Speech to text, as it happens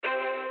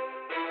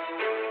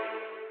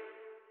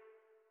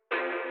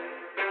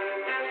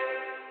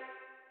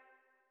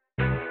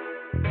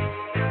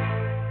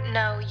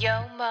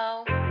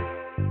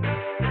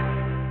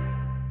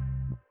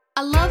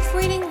I love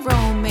reading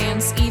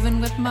romance,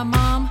 even with my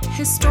mom.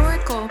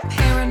 Historical,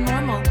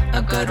 paranormal,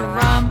 a good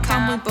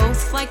rom-com. We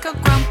both like a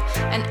grump,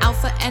 an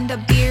alpha and a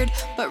beard.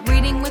 But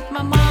reading with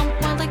my mom,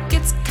 well, it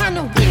gets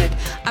kinda weird.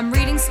 I'm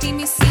reading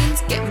steamy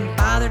scenes, getting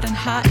bothered and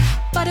hot.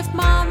 But if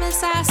mom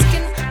is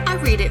asking, I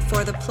read it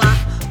for the plot.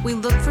 We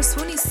look for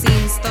swoony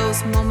scenes,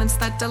 those moments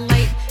that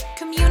delight.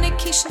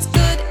 Communication's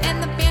good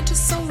and the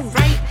banter's so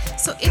right.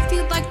 So if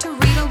you'd like to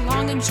read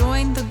along and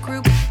join the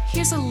group,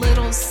 here's a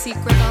little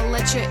secret, I'll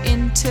let you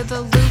into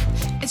the loop.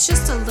 It's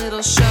just a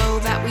little show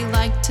that we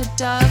like to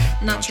dub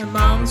Not Your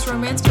Mom's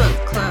Romance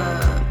Book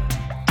Club.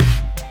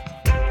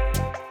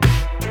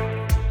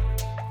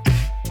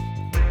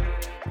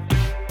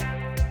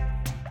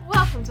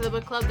 Welcome to the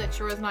book club that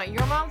sure is not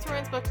your mom's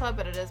romance book club,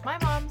 but it is my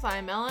mom's.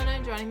 I'm Ellen,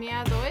 and joining me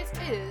as always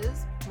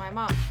is my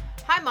mom.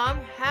 Hi Mom,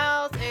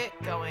 how's it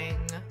going?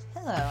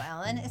 Hello,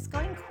 Ellen. It's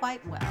going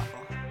quite well.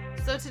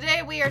 So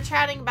today we are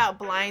chatting about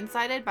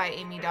Blindsided by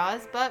Amy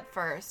Dawes, but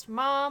first,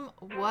 Mom,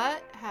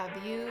 what have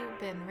you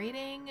been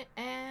reading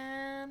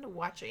and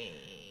watching?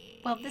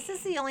 Well, this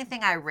is the only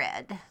thing I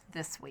read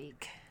this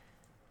week,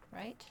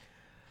 right?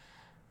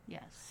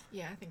 Yes.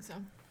 Yeah, I think so.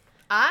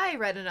 I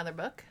read another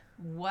book.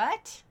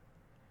 What?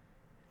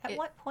 At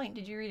what point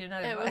did you read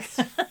another book? It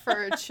was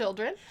for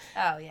children.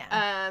 Oh,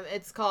 yeah.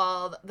 It's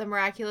called The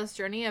Miraculous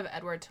Journey of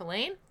Edward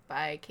Tulane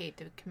by Kate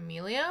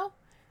DiCamillo.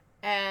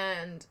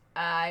 And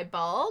I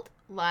bawled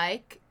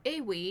like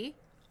a wee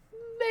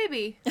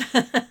baby.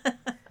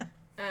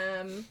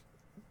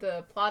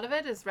 The plot of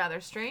it is rather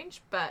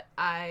strange, but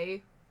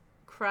I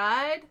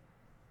cried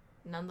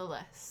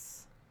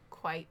nonetheless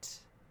quite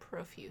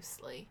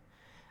profusely.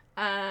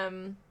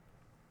 Then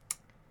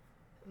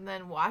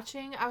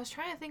watching, I was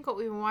trying to think what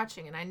we've been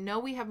watching, and I know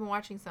we have been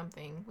watching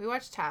something. We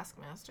watched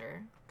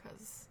Taskmaster,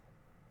 because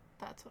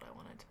that's what I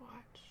wanted to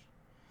watch.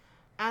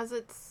 As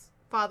it's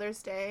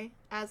Father's Day,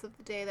 as of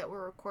the day that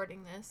we're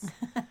recording this,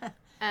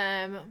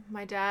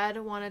 my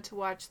dad wanted to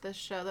watch this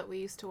show that we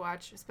used to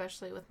watch,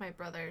 especially with my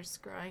brothers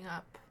growing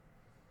up.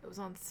 It was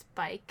on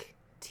Spike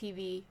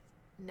TV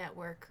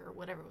Network, or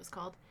whatever it was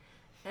called,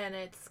 and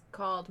it's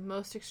called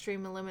Most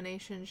Extreme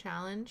Elimination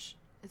Challenge.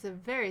 It's a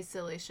very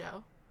silly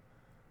show.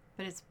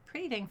 But it's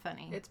pretty dang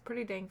funny. It's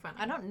pretty dang funny.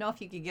 I don't know if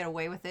you could get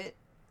away with it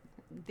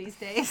these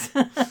days.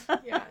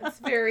 Yeah, it's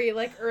very,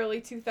 like,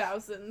 early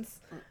 2000s.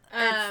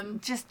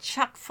 It's just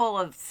chock full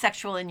of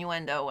sexual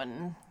innuendo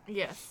and...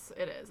 Yes,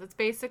 it is. It's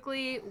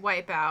basically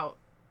Wipeout.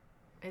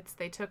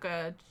 They took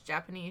a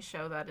Japanese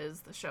show that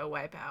is the show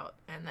Wipeout,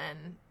 and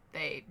then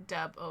they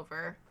dub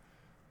over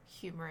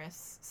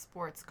humorous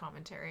sports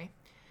commentary.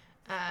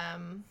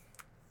 And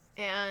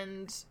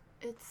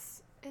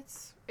it's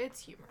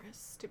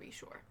humorous, to be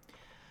sure.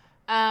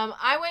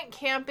 I went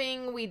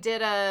camping. We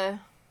did a,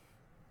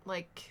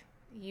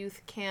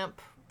 youth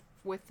camp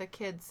with the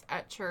kids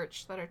at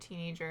church that are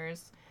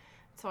teenagers.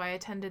 So I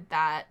attended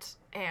that,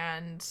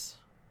 and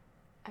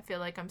I feel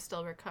like I'm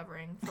still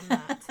recovering from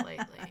that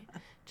slightly.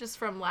 Just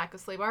from lack of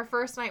sleep. Our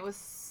first night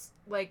was,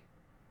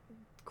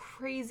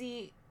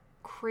 crazy,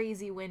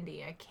 crazy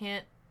windy. I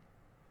can't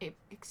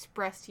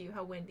express to you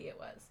how windy it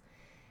was.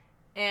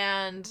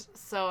 And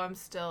so I'm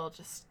still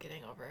just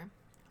getting over.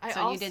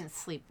 You didn't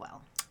sleep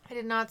well. I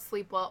did not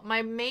sleep well.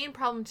 My main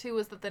problem, too,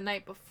 was that the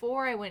night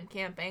before I went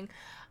camping,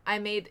 I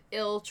made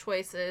ill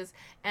choices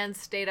and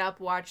stayed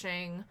up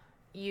watching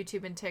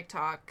YouTube and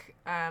TikTok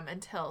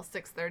until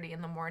 6:30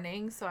 in the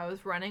morning. So I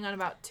was running on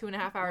about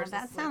 2.5 hours of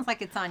That sleep. sounds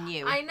like it's on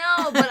you. I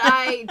know, but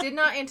I did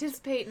not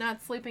anticipate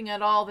not sleeping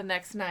at all the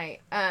next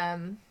night.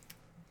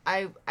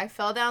 I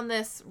fell down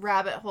this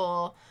rabbit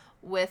hole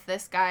with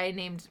this guy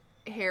named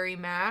Harry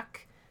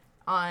Mack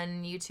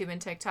on YouTube and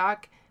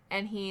TikTok,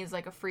 and he's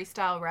like a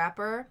freestyle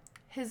rapper.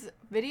 His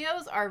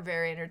videos are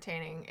very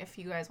entertaining if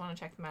you guys want to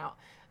check them out.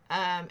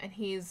 And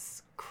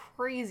he's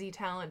crazy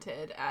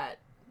talented at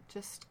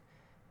just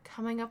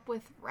coming up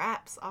with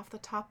raps off the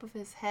top of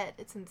his head.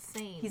 It's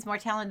insane. He's more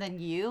talented than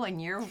you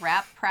and your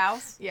rap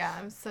prowess. Yeah,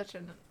 I'm so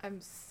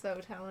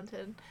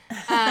talented.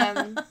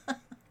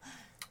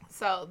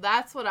 So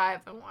that's what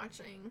I've been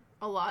watching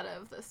a lot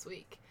of this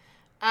week.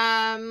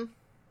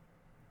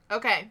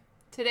 Okay.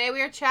 Today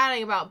we are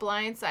chatting about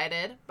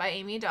Blindsided by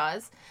Amy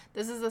Dawes.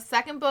 This is the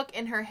second book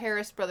in her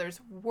Harris Brothers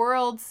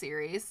World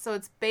series, so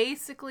it's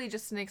basically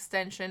just an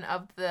extension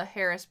of the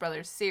Harris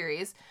Brothers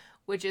series,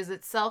 which is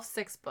itself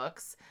 6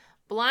 books.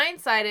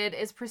 Blindsided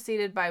is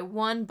preceded by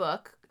one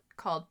book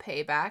called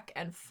Payback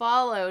and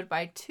followed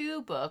by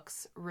 2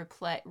 books,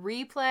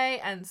 Replay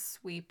and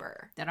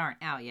Sweeper. That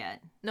aren't out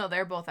yet. No,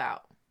 they're both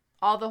out.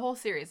 The whole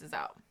series is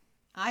out.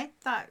 I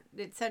thought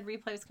it said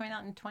Replay was coming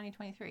out in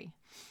 2023.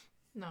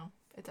 No.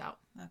 It's out.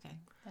 Okay.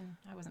 Then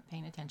I wasn't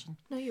paying attention.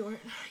 No, you weren't.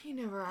 You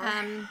never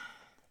are.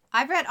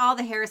 I've read all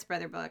the Harris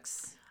Brother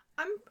books.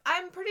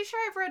 I'm pretty sure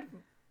I've read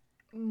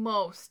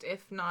most,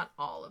 if not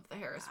all, of the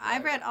Harris Brother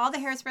I've read all the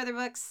Harris Brother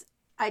books.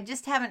 I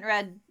just haven't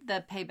read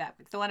the Payback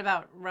book. The one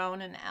about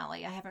Roan and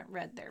Allie. I haven't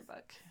read their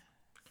book.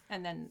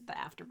 And then the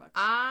after books.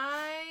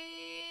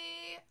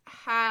 I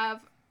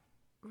have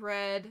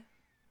read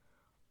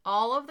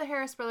all of the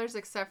Harris Brothers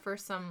except for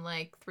some,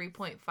 like,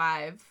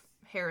 3.5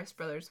 Harris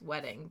Brothers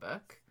wedding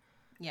book.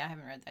 Yeah, I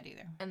haven't read that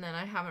either. And then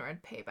I haven't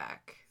read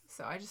Payback.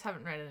 So I just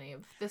haven't read any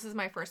of... This is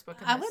my first book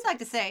in I this. would like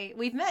to say,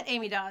 we've met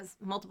Amy Dawes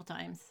multiple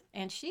times,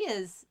 and she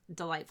is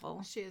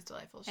delightful. She is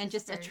delightful. She's and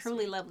just a very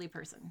truly sweet. lovely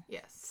person.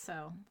 Yes.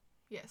 So,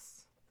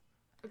 Yes.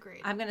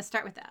 Agreed. I'm going to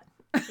start with that.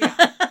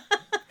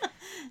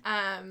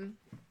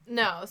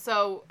 No,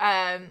 so,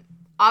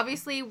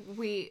 obviously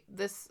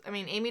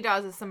Amy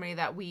Dawes is somebody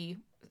that we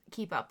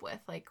keep up with.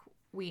 Like,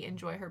 we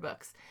enjoy her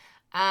books.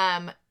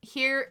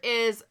 Here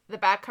is the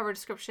back cover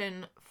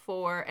description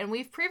for, and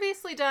we've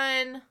previously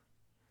done,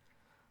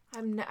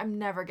 I'm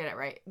never get it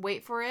right.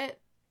 Wait for it.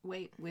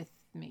 Wait with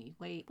me.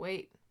 Wait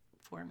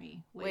for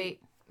me.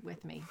 Wait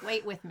with me.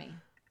 Wait with me.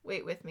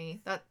 Wait with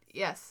me.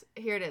 Yes,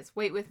 here it is.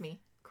 Wait with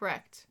me.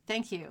 Correct.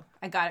 Thank you.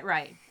 I got it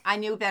right. I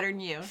knew better than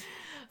you.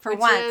 For Which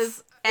once,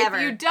 is, ever.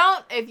 If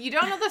you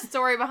don't know the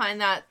story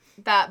behind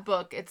that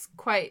book, it's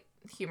quite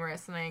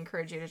humorous, and I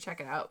encourage you to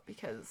check it out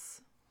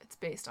because it's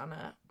based on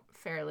a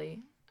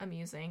fairly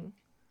amusing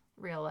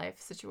real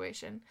life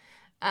situation.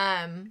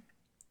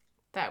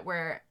 That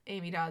where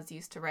Amy Dawes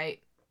used to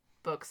write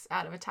books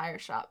out of a tire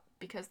shop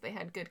because they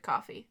had good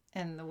coffee.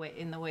 In the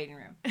waiting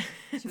room.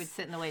 She would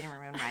sit in the waiting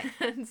room and write.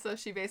 And so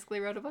she basically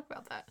wrote a book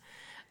about that.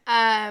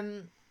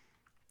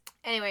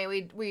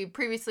 Anyway, we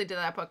previously did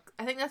that book.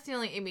 I think that's the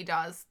only Amy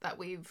Dawes that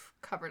we've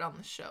covered on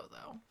the show,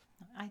 though.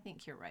 I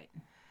think you're right.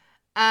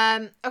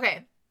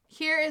 Okay.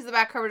 Here is the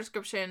back cover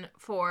description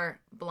for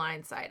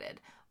Blindsided.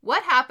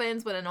 What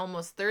happens when an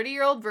almost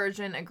 30-year-old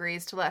virgin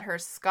agrees to let her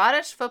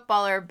Scottish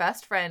footballer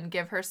best friend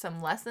give her some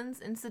lessons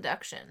in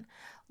seduction?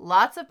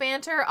 Lots of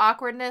banter,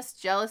 awkwardness,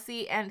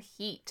 jealousy, and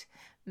heat.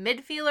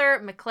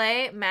 Midfielder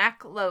Maclay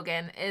Mac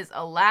Logan is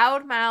a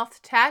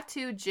loud-mouthed,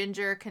 tattooed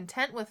ginger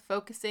content with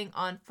focusing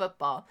on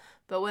football.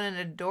 But when an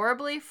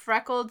adorably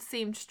freckled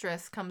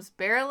seamstress comes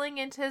barreling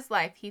into his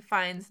life, he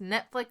finds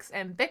Netflix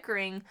and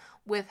bickering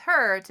with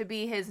her to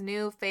be his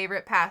new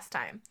favorite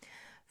pastime.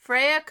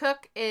 Freya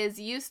Cook is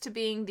used to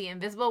being the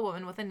invisible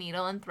woman with a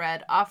needle and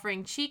thread,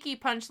 offering cheeky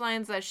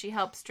punchlines as she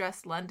helps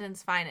dress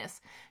London's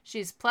finest.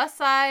 She's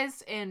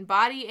plus-sized in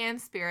body and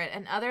spirit,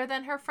 and other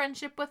than her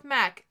friendship with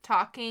Mac,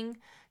 talking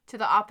to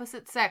the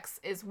opposite sex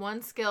is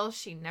one skill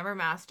she never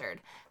mastered.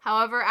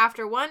 However,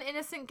 after one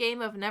innocent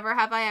game of Never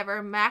Have I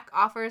Ever, Mac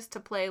offers to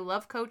play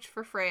love coach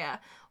for Freya.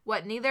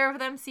 What neither of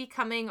them see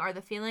coming are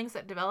the feelings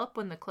that develop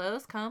when the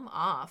clothes come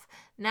off.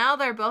 Now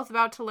they're both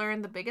about to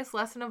learn the biggest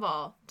lesson of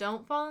all.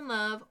 Don't fall in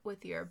love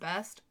with your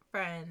best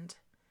friend.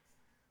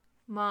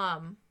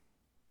 Mom,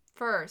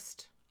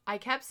 first, I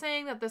kept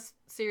saying that this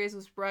series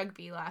was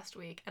rugby last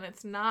week, and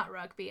it's not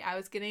rugby. I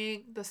was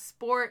getting the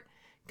sport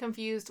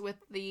confused with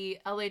the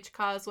LH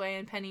Causeway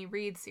and Penny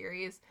Reed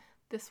series.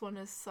 This one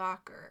is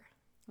soccer.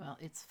 Well,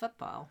 it's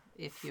football.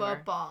 If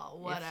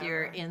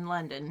you're in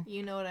London.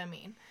 You know what I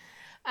mean.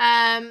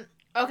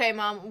 Okay,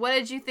 Mom, what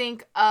did you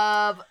think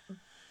of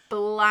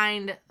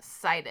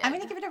Blindsided? I'm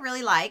going to give it a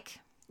really like.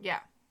 Yeah.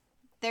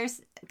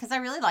 Because I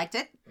really liked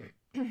it.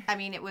 I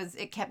mean,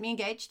 it kept me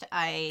engaged.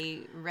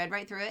 I read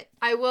right through it.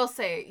 I will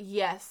say,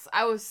 yes.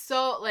 I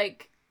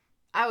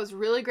was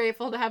really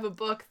grateful to have a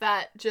book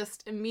that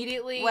just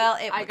immediately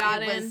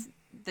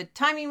the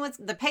timing was,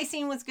 the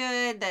pacing was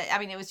good.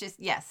 It was just,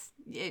 yes,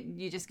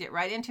 you just get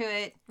right into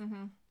it.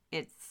 Mm-hmm.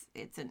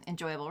 It's an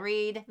enjoyable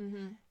read.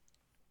 Mm-hmm.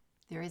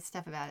 There is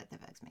stuff about it that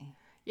bugs me.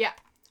 Yeah.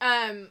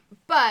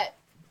 But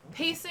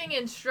pacing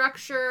and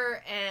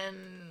structure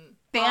and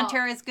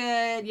banter is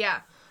good.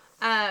 Yeah.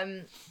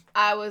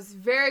 I was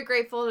very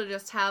grateful to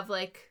just have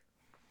like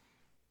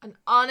an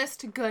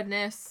honest to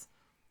goodness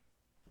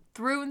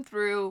through and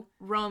through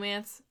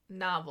romance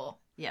novel.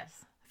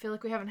 Yes. I feel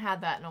like we haven't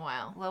had that in a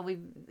while. Well,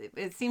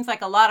 it seems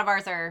like a lot of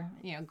ours are,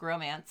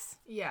 romance,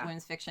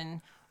 women's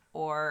fiction,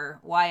 or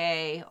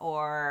YA,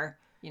 or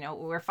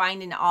we're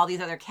finding all these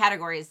other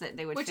categories that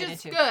they would fit into.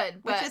 Which is good.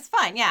 Which is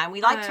fine, yeah. And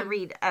we like to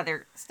read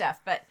other stuff.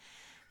 But,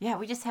 yeah,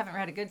 we just haven't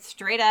read a good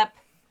straight-up,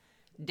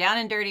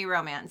 down-and-dirty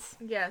romance.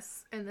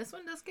 Yes. And this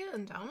one does get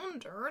down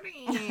and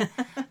dirty.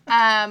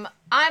 I'm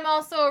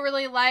also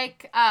really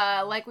like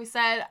we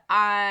said,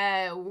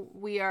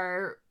 we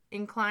are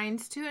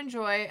inclined to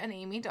enjoy an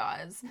Amy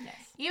Dawes. Yes.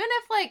 Even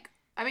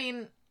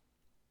if,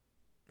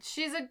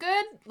 she's a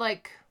good,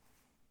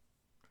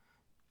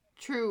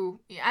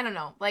 true, I don't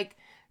know,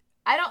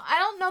 I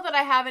don't know that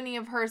I have any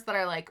of hers that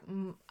are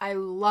I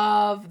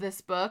love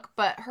this book,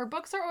 but her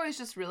books are always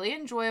just really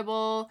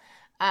enjoyable,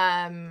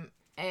 and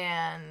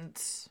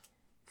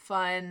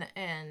fun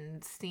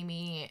and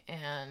steamy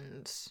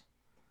and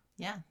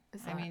yeah.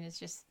 It's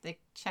just they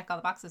check all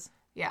the boxes.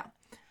 Yeah.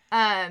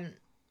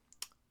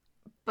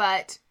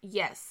 But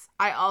yes,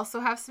 I also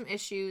have some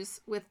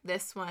issues with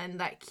this one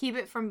that keep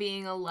it from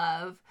being a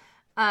love.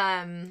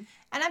 And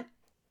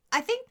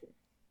I think,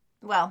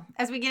 well,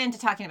 as we get into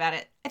talking about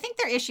it, I think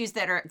there are issues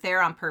that are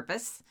there on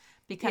purpose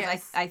because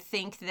yes. I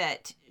think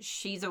that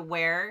she's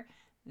aware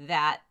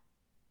that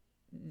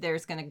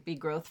there's going to be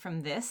growth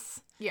from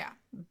this. Yeah.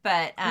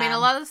 But a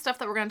lot of the stuff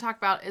that we're going to talk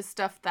about is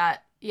stuff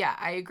that yeah,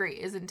 I agree,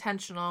 is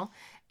intentional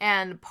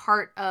and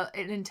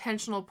an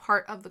intentional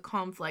part of the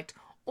conflict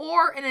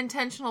or an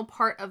intentional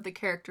part of the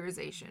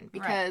characterization.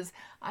 Because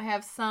I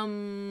have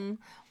some...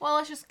 Well,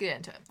 let's just get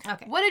into it.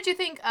 Okay. What did you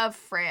think of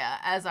Freya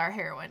as our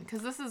heroine?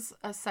 Because this is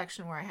a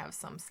section where I have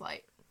some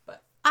slight...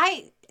 But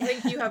I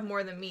think you have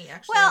more than me,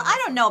 actually. Well, I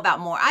don't know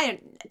about more.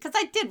 Because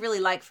I did really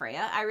like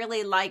Freya. I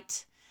really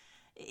liked...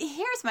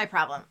 Here's my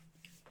problem.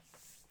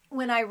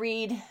 When I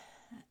read...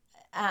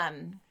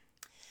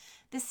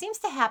 this seems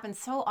to happen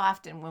so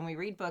often when we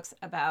read books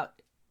about,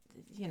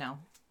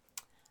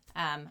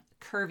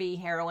 curvy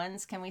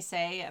heroines, can we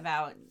say,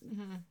 about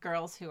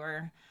girls who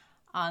are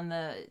on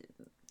the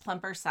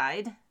plumper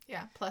side.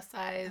 Yeah, plus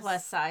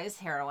size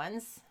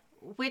heroines,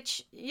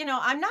 which,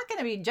 I'm not going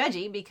to be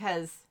judgy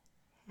because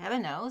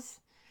heaven knows,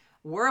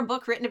 were a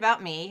book written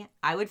about me,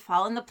 I would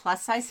fall in the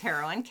plus size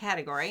heroine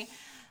category.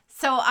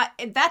 So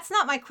that's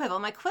not my quibble.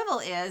 My quibble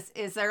is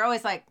they're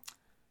always like,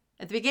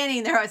 at the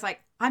beginning, they're always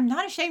like, I'm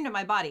not ashamed of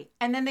my body.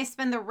 And then they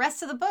spend the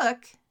rest of the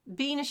book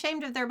being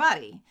ashamed of their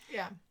body.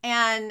 Yeah.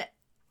 And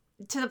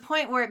to the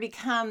point where it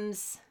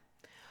becomes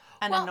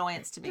an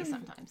annoyance to me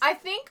sometimes. I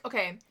think,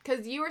 okay,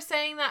 because you were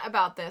saying that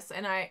about this,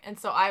 and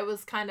so I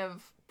was kind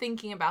of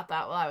thinking about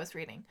that while I was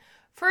reading.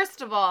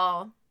 First of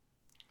all,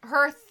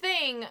 her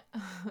thing,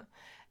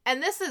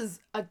 and this is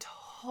a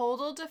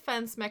total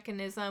defense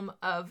mechanism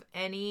of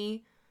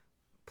any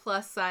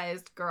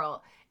plus-sized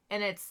girl,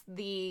 and it's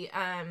the,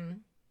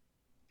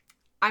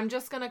 I'm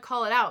just going to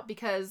call it out,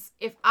 because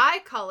if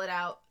I call it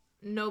out,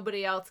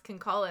 nobody else can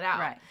call it out.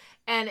 Right.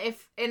 And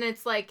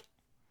it's like,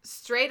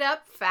 straight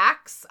up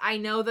facts. I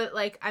know that,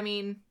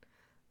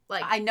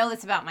 I know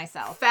this about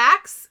myself.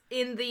 Facts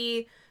in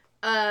the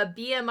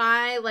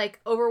BMI,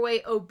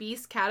 overweight,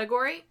 obese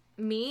category.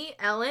 Me,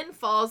 Ellen,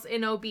 falls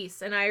in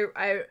obese. And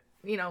I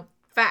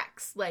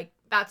facts.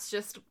 That's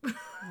just...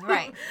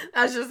 Right.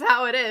 That's just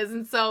how it is.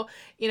 And so,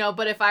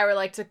 but if I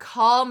were, to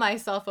call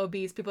myself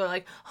obese, people are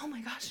like, oh my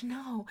gosh,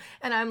 no.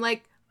 And I'm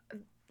like,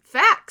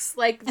 facts.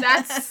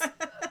 That's...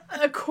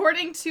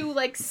 according to,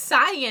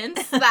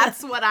 science,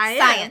 that's what I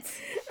am.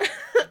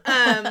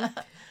 Science.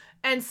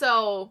 And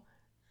so,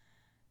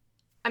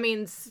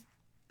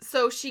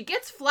 so she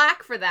gets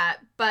flack for that,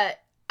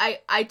 but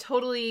I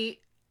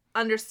totally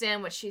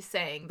understand what she's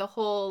saying. The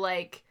whole,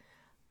 I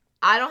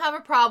don't have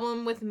a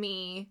problem with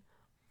me,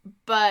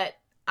 but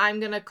I'm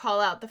going to call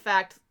out the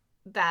fact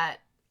that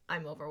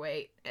I'm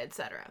overweight,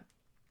 etc.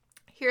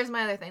 Here's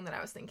my other thing that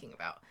I was thinking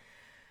about.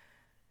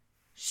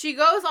 She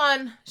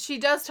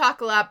does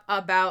talk a lot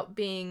about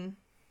being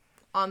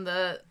on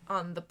the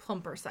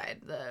plumper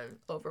side, the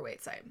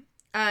overweight side.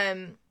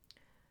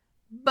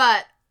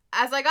 But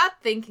as I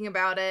got thinking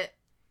about it,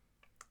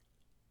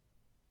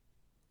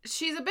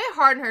 she's a bit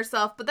hard on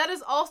herself, but that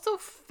is also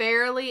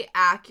fairly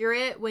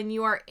accurate when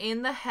you are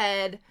in the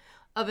head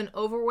of an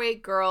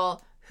overweight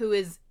girl who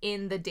is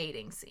in the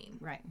dating scene.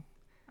 Right.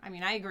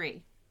 I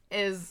agree.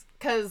 Is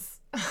because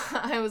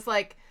I was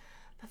like,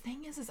 the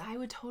thing is I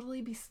would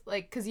totally be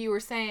because you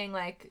were saying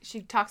she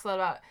talks a lot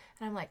about,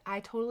 and I'm like, I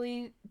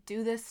totally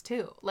do this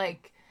too.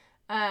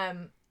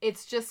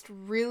 It's just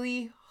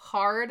really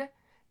hard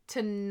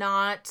to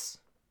not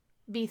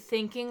be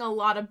thinking a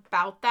lot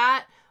about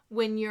that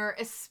when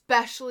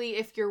especially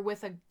if you're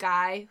with a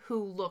guy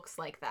who looks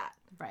like that.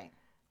 Right.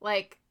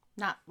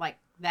 Not like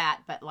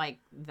that, but like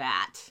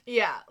that.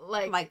 Yeah.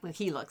 Like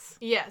he looks.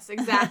 Yes,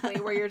 exactly.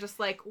 Where you're just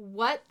like,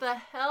 what the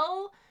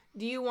hell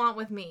do you want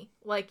with me?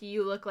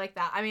 You look like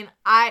that.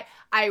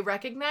 I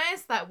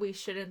recognize that we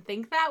shouldn't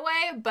think that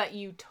way, but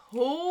you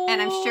totally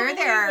And I'm sure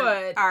there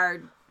would.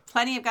 are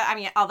plenty of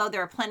guys. Although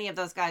there are plenty of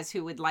those guys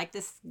who would like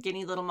this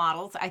skinny little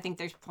models, I think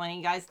there's plenty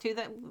of guys too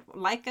that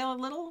like a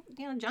little,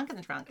 junk in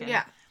the trunk.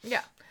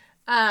 Yeah.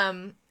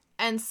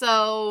 And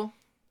so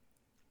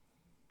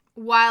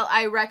while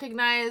I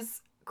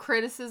recognize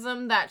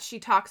criticism that she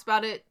talks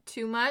about it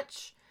too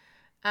much,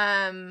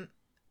 and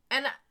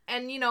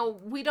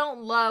we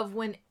don't love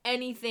when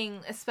anything,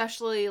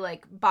 especially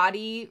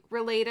body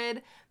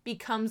related,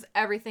 becomes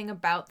everything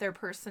about their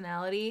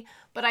personality.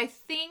 But I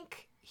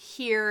think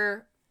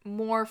here,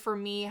 more for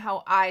me,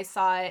 how I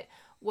saw it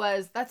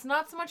was that's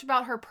not so much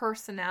about her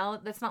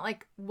personality. That's not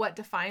what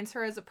defines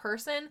her as a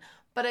person,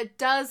 but it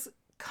does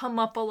come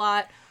up a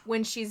lot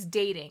when she's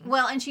dating.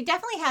 Well, and she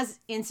definitely has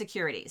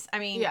insecurities.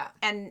 Yeah.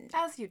 And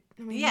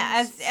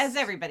as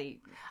everybody.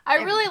 I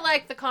really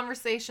like the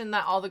conversation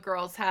that all the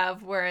girls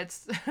have where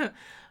it's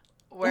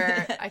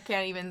where I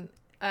can't even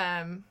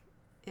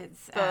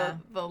it's the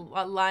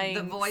line,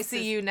 the voice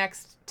see you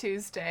next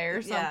Tuesday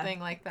or something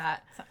like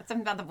that.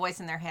 Something about the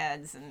voice in their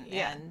heads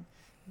and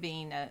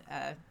being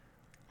a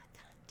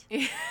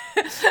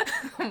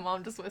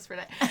Mom just whispered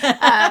it.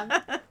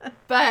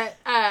 But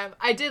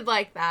I did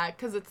like that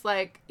because it's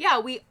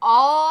we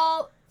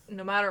all,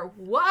 no matter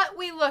what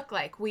we look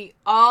like, we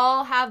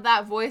all have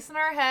that voice in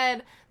our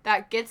head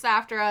that gets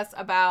after us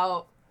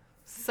about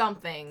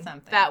something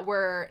that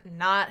we're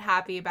not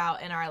happy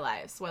about in our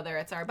lives, whether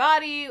it's our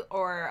body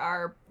or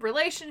our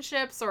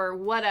relationships or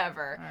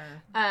whatever.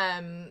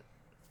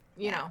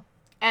 You know.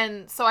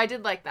 And so I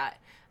did like that.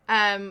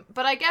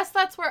 But I guess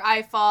that's where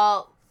I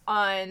fall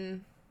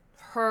on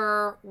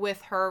her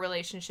with her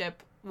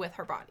relationship with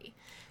her body.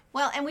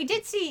 Well, and we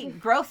did see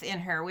growth in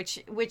her,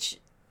 which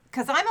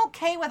because I'm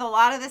okay with a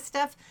lot of this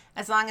stuff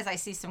as long as I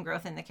see some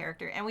growth in the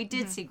character. And we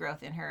did see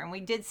growth in her, and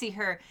we did see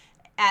her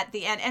at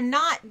the end, and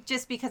not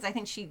just because I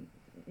think she,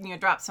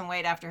 dropped some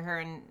weight after her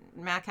and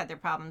Mac had their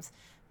problems,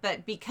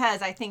 but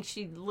because I think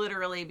she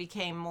literally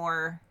became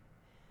more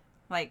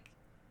like,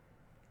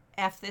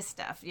 F this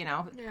stuff,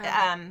 Yeah.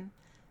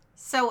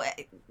 So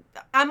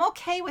I'm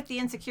okay with the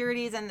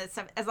insecurities and the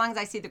stuff as long as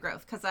I see the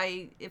growth. Because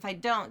if I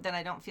don't, then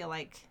I don't feel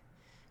like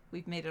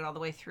we've made it all the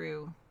way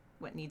through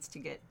what needs to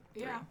get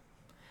through. Yeah.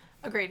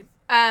 Agreed.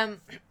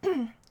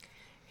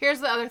 Here's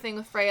the other thing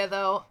with Freya,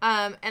 though.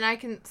 And I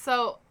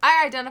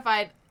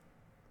identified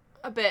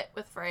a bit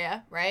with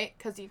Freya, right?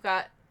 Because you've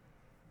got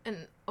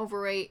an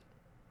overweight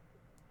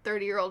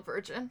 30-year-old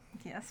virgin.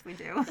 Yes, we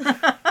do.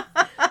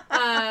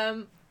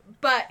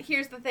 But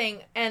here's the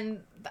thing,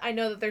 and I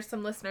know that there's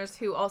some listeners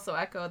who also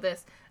echo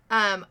this.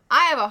 I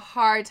have a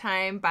hard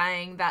time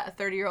buying that a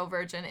 30-year-old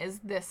virgin is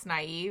this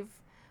naive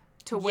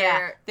to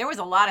where... there was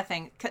a lot of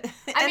things.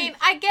 I mean,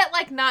 I get,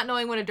 like, not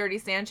knowing what a Dirty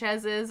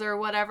Sanchez is or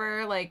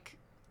whatever, like...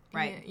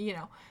 Right.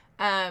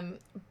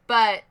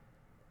 But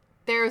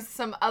there's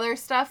some other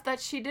stuff that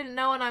she didn't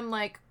know, and I'm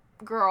like,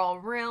 girl,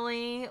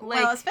 really? Like,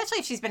 well, especially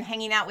if she's been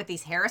hanging out with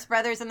these Harris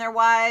brothers and their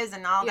wives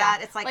and all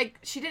that. It's like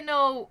she didn't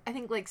know, I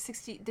think, like,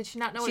 60... Did she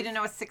not know she didn't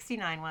know what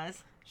 69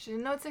 was. She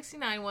didn't know what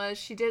 69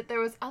 was.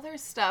 There was other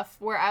stuff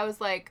where I was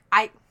like...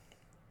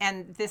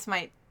 And this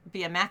might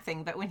be a Mac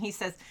thing, but when he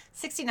says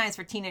 69 is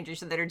for teenagers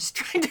that are just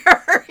trying to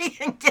hurry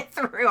and get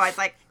through, I was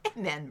like,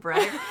 amen,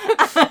 brother.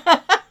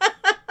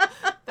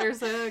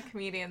 There's a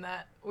comedian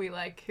that we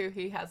like who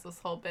he has this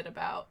whole bit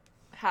about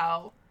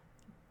how,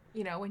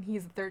 when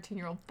he's a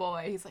 13-year-old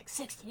boy, he's like,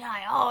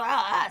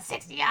 69,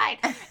 69.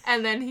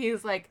 And then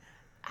he's like,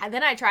 and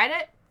then I tried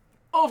it,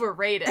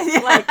 overrated. Yeah.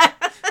 Like,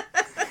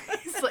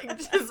 he's like,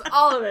 just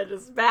all of it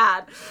is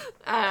bad.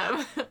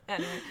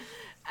 Anyway.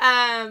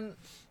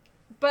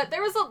 But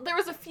there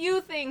was a few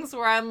things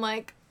where I'm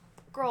like,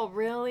 girl,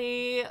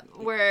 really?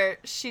 Where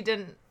she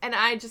didn't, and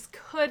I just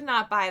could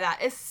not buy that,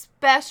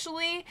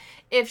 especially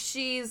if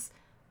she's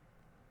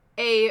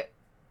a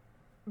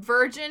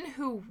virgin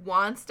who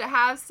wants to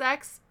have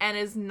sex and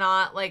is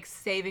not, like,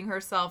 saving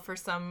herself for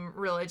some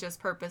religious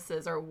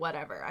purposes or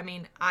whatever. I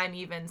mean, I'm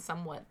even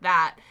somewhat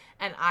that,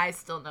 and I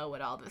still know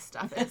what all this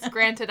stuff is.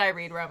 Granted, I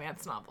read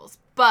romance novels,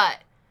 but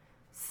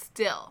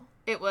still,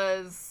 it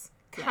was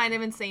kind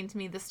of insane to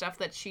me, the stuff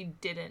that she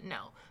didn't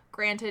know.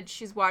 Granted,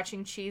 she's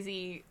watching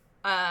cheesy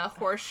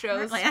horse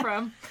shows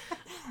from...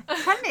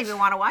 Kind of made me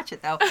want to watch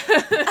it, though.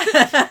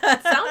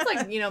 Sounds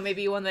like,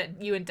 maybe one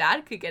that you and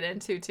Dad could get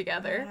into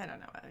together. I don't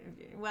know.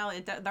 Well,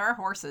 there are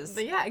horses.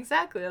 But yeah,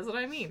 exactly. That's what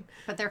I mean.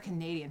 But they're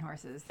Canadian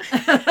horses.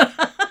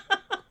 I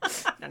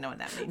don't know what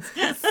that means.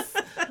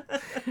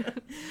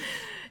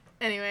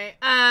 Anyway,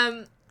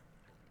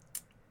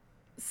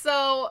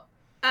 so,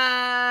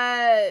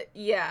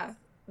 yeah,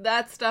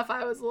 that stuff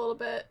I was a little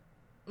bit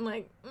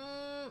like,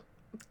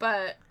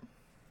 but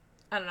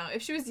I don't know.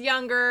 If she was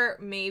younger,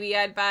 maybe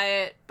I'd buy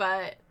it,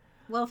 but...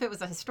 Well, if it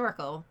was a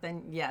historical,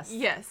 then yes.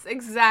 Yes,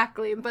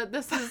 exactly. But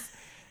this is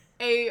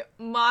a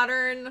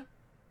modern...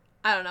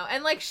 I don't know.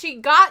 And, like, she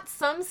got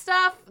some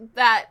stuff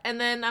that... And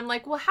then I'm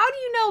like, well, how do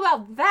you know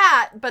about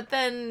that? But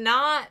then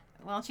not...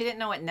 Well, she didn't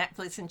know what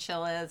Netflix and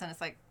chill is, and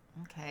it's like,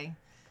 okay.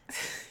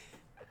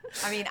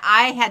 I mean,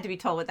 I had to be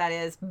told what that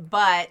is,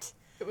 but...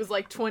 It was,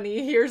 like,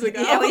 20 years ago.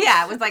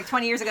 Yeah, it was, like,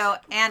 20 years ago,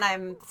 and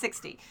I'm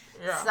 60.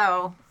 Yeah.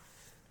 So...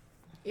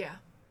 Yeah.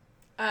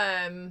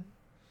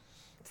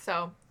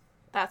 So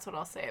that's what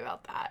I'll say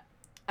about that.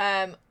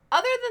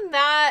 Other than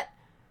that,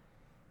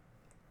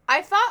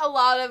 I thought a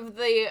lot of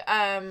the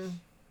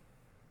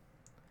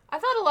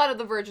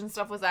virgin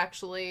stuff was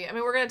actually, I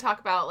mean, we're going to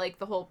talk about, like,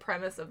 the whole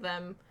premise of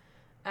them,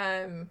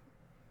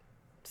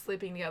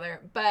 sleeping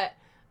together, but,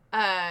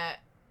 I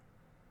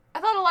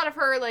thought a lot of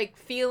her, like,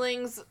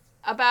 feelings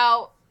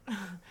about,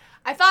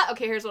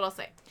 okay, here's what I'll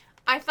say.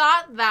 I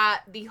thought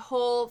that the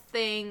whole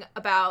thing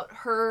about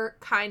her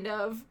kind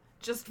of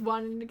just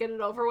wanting to get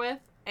it over with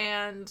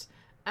and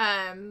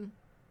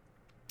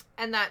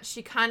that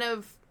she kind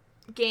of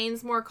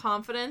gains more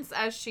confidence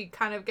as she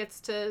kind of gets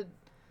to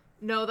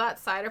know that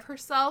side of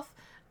herself.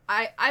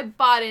 I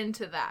bought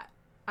into that,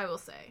 I will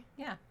say.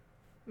 Yeah.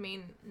 I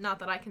mean, not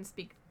that I can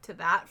speak to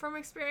that from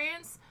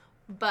experience,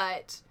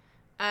 but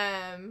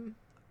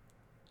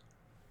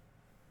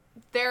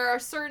there are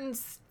certain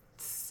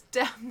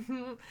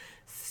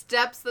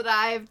steps that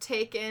I've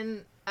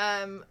taken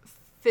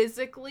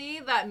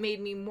physically that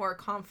made me more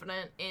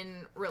confident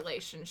in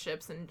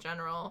relationships in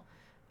general,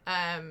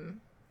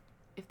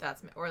 if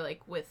that's, or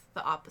like with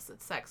the opposite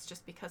sex,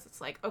 just because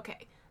it's like,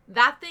 okay,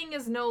 that thing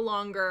is no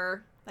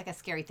longer like a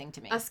scary thing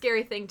to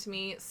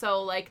me.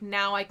 So like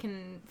now I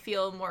can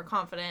feel more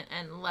confident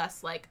and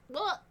less like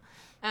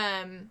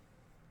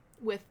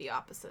with the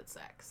opposite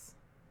sex.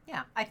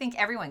 Yeah, I think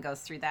everyone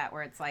goes through that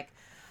where it's like,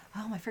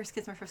 oh, my first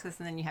kiss, and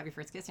then you have your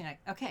first kiss, and you're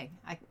like, okay,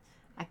 I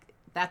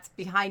that's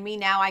behind me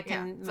now. I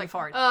can move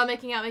forward.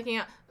 Making out.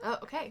 Oh,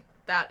 okay,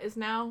 that is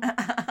now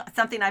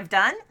something I've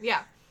done.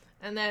 Yeah,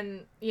 and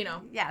then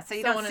Yeah, so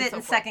you don't sit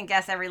and second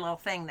guess every little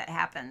thing that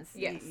happens.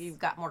 Yes. You've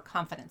got more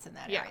confidence in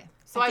that area.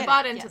 So I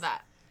bought into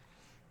that.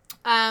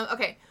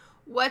 Okay,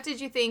 what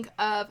did you think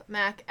of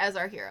Mac as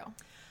our hero?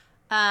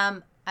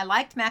 I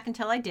liked Mac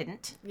until I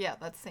didn't. Yeah,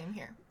 that's the same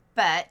here.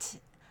 But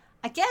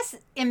I guess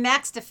in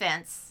Mac's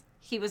defense,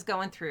 he was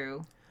going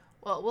through.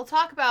 Well, we'll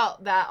talk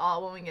about that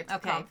all when we get to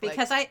conflict.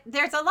 Because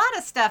there's a lot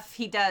of stuff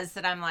he does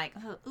that I'm like,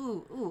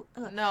 ooh.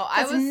 No,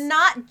 I was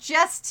not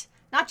just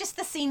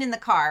the scene in the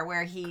car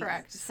where he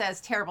says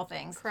terrible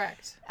things.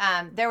 Correct.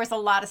 There was a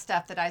lot of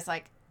stuff that I was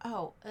like,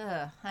 oh,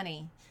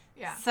 honey.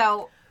 Yeah.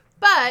 So,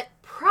 but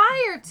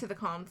prior to the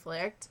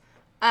conflict,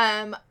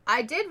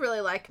 I did really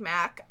like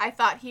Mac. I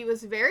thought he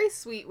was very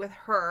sweet with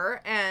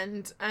her,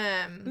 and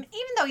even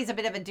though he's a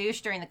bit of a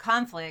douche during the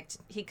conflict,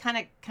 he kind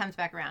of comes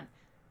back around.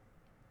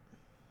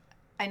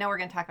 I know we're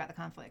going to talk about the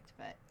conflict,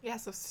 but yeah,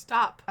 so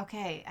stop.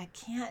 Okay, I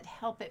can't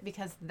help it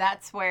because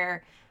that's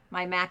where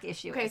my Mac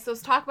issue is. Okay, so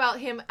let's talk about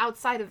him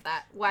outside of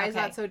that. Why is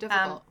that so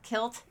difficult?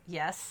 Kilt,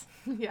 yes.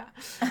 Yeah.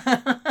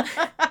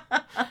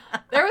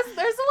 There's a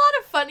lot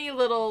of funny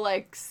little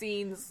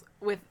scenes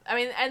with,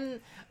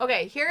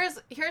 okay, here's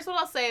what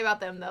I'll say about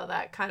them though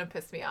that kind of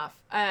pissed me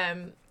off.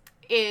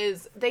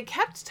 Is they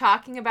kept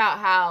talking about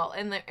how,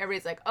 and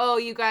everybody's like, oh,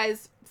 you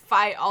guys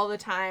fight all the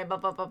time, blah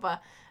blah blah blah.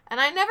 And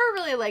I never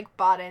really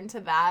bought into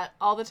that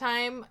all the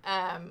time.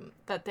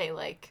 That they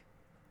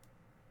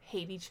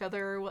hate each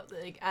other or what,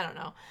 I don't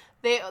know.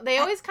 They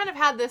always kind of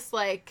had this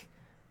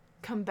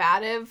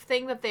combative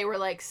thing that they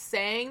were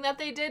saying that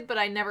they did, but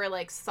I never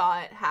saw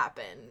it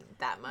happen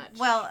that much.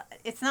 Well,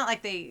 it's not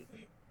like they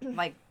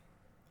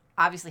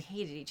obviously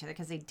hated each other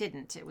because they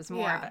didn't. It was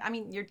more of a,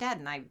 your dad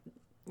and I,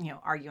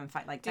 argue and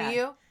fight like that. Do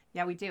you?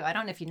 Yeah, we do. I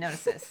don't know if you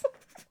notice this.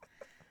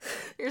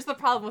 Here's the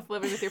problem with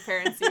living with your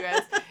parents, you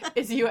guys,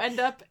 is you end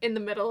up in the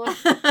middle of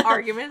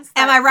arguments.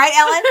 Am I right,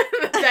 Ellen?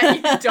 That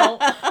you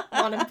don't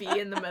want to be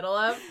in the middle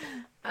of.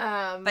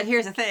 But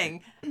here's the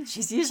thing.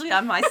 She's usually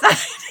on my side.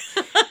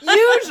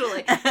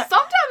 Usually.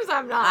 Sometimes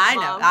I'm not,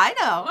 I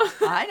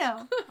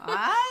know.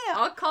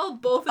 I'll call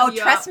both of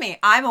you out. Oh, trust me.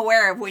 I'm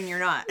aware of when you're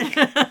not.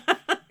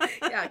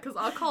 Yeah, because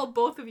I'll call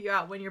both of you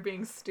out when you're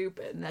being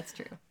stupid. That's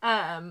true.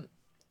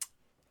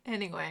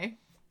 Anyway.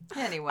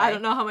 Anyway, I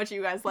don't know how much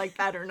you guys like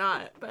that or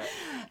not, but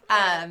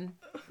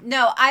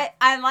no,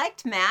 I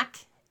liked Mac.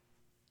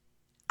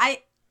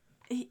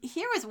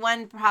 Here was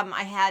one problem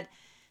I had.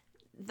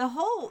 The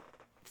whole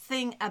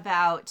thing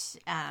about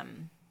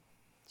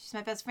she's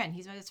my best friend,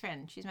 he's my best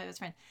friend, she's my best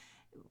friend,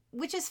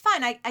 which is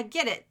fine. I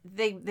get it.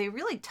 They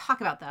really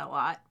talk about that a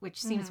lot, which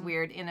seems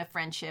weird in a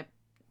friendship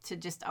to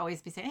just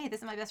always be saying, "Hey, this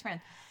is my best friend."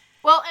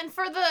 Well, and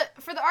for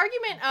the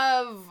argument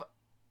of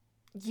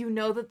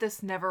that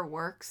this never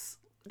works.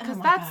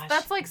 Because that's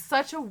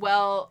such a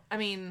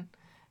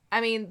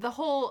the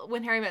whole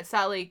When Harry Met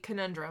Sally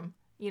conundrum,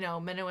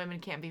 men and women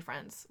can't be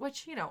friends,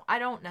 which, I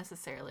don't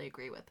necessarily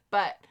agree with,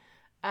 but,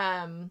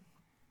 I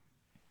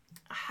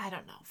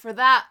don't know, for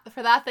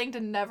that thing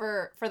to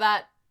never, for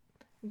that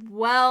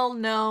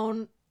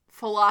well-known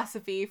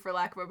philosophy, for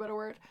lack of a better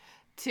word,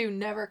 to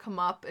never come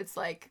up, it's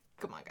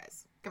come on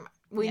guys, come on.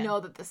 We know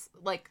that this,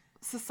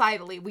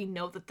 societally, we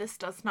know that this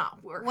does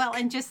not work. Well,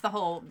 and just the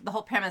whole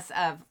premise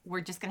of we're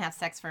just gonna have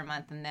sex for a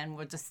month and then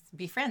we'll just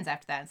be friends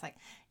after that. It's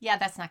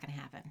that's not gonna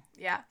happen.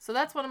 Yeah. So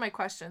that's one of my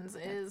questions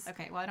is.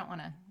 Okay. Well, I don't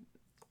want to.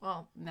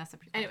 Mess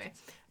up your. Anyway,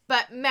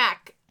 but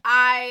Mac,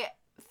 I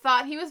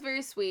thought he was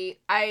very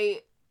sweet.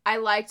 I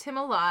liked him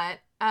a lot.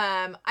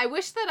 I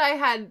wish that I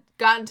had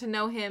gotten to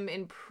know him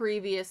in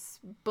previous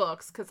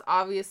books because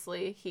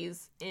obviously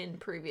he's in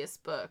previous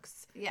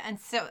books. Yeah, and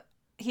so.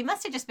 He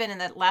must have just been in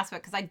the last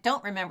book because I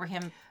don't remember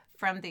him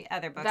from the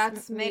other books.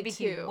 That's maybe me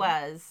too. He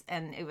was,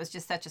 and it was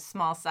just such a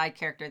small side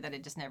character that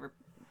it just never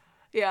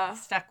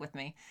stuck with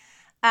me.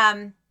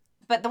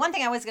 But the one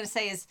thing I was going to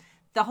say is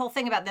the whole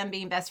thing about them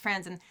being best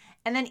friends, and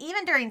then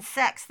even during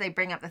sex they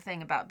bring up the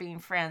thing about being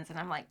friends, and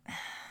I'm like,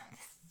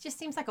 this just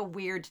seems like a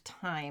weird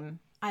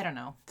time. I don't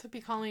know, to be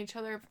calling each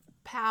other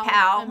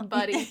pal and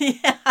buddy.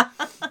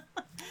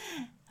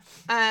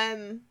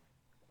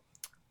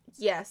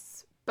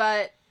 Yes,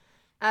 but.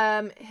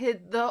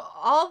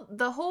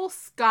 The whole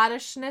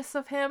Scottishness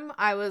of him,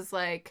 I was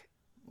like,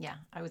 yeah,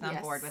 I was on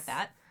board with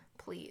that.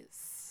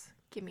 Please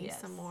give me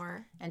some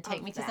more, and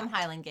take me to some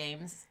Highland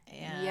games.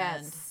 And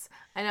yes,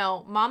 I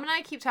know. Mom and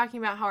I keep talking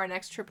about how our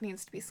next trip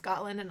needs to be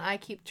Scotland, and I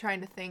keep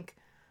trying to think.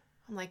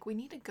 I'm like, we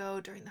need to go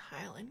during the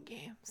Highland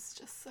games,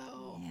 just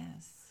so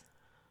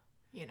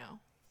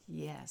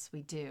Yes,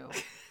 we do.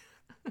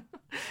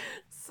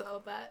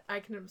 So that I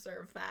can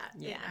observe that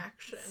in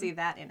action. See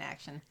that in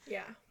action.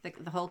 Yeah.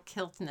 The whole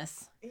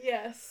kiltness.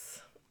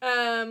 Yes.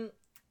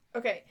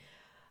 Okay.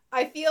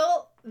 I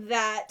feel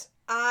that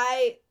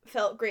I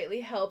felt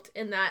greatly helped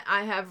in that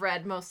I have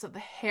read most of the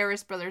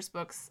Harris Brothers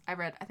books.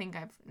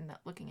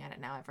 Looking at it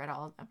now, I've read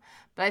all of them.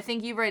 But I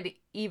think you've read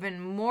even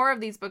more of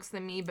these books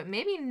than me, but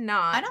maybe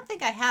not. I don't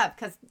think I have,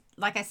 because,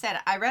 like I said,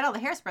 I read all the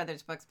Harris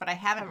Brothers books, but I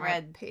haven't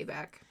read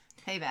Payback.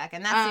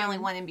 And that's the only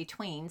one in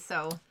between,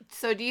 so...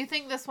 So do you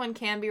think this one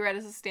can be read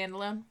as a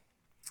standalone?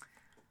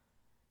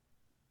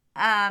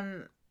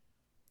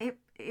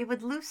 It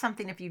would lose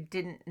something if you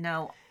didn't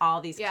know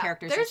all these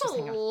characters. There's a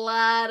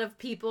lot of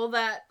people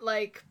that,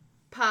 like,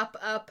 pop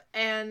up,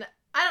 and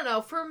I don't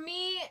know, for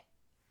me,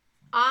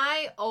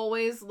 I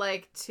always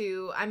like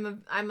to,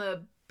 I'm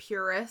a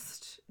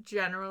purist,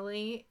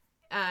 generally,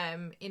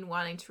 in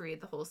wanting to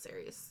read the whole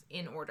series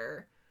in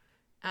order.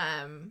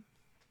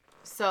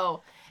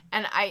 So,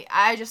 and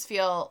I just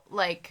feel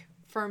like,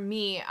 for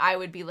me, I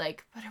would be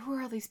like, but who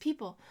are all these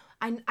people?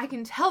 I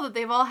can tell that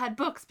they've all had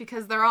books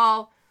because they're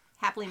all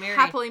happily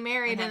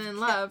married and in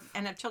love.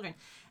 And have children.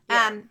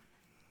 Yeah.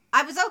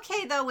 I was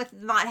okay, though, with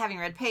not having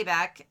read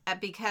Payback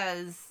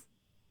because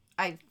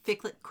I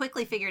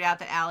quickly figured out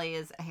that Allie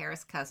is a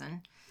Harris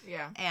cousin.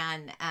 Yeah.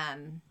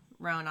 And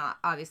Roan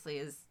obviously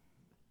is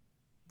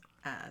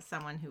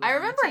someone who... I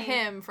remember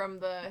him from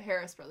the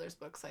Harris Brothers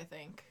books, I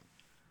think.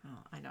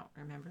 Oh, I don't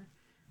remember.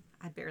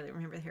 I barely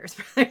remember the Harris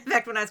Brothers. In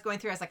fact, when I was going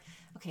through, I was like,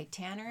 okay,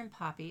 Tanner and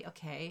Poppy,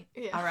 okay.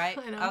 Yeah, all right.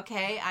 I know.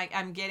 Okay,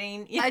 I'm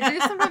getting... I do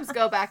sometimes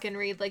go back and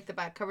read, like, the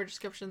back cover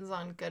descriptions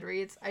on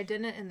Goodreads. I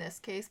didn't in this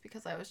case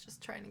because I was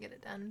just trying to get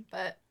it done.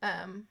 But,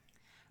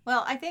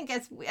 Well, I think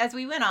as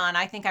we went on,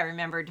 I think I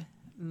remembered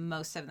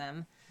most of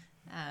them.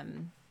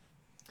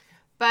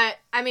 But,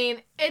 I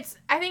mean,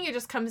 I think it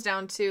just comes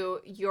down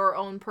to your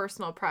own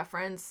personal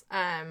preference.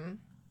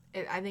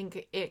 I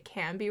think it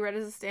can be read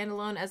as a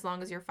standalone as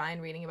long as you're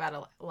fine reading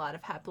about a lot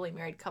of happily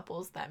married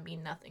couples that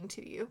mean nothing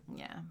to you.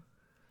 Yeah.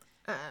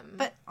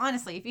 But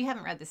honestly, if you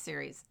haven't read this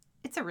series,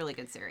 it's a really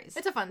good series.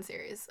 It's a fun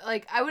series.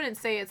 Like, I wouldn't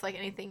say it's like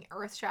anything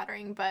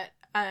earth-shattering, but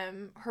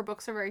her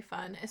books are very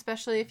fun,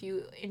 especially if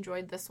you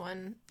enjoyed this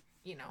one,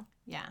 you know.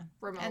 Yeah.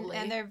 Remotely.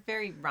 And they're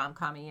very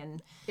rom-commy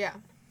and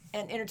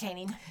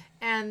entertaining.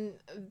 And,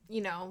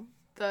 you know,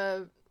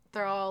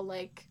 they're all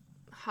like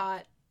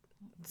hot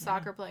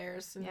soccer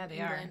players in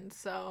England,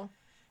 so...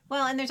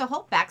 Well, and there's a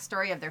whole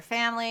backstory of their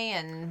family,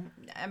 and,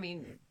 I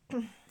mean,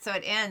 so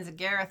it ends,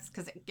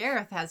 because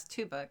Gareth has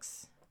 2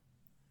 books,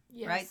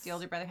 yes. right? The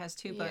older brother has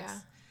 2 books.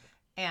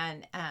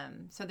 And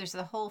so there's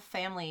the whole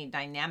family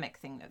dynamic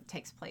thing that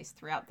takes place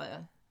throughout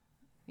the,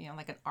 you know,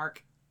 like an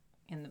arc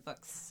in the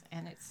books,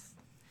 and it's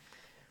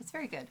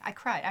very good. I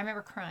cried. I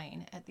remember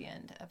crying at the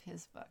end of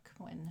his book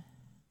when...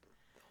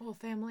 The whole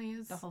family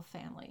was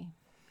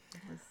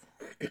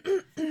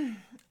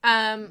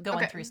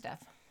going through stuff.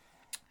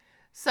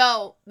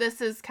 So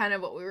this is kind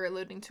of what we were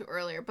alluding to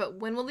earlier, but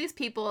when will these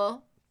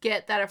people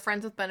get that a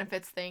friends with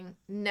benefits thing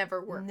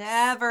never works?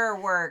 Never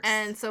works.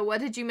 And so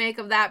what did you make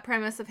of that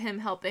premise of him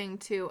helping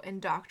to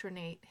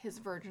indoctrinate his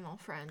virginal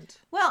friend?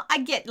 Well, I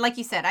get, like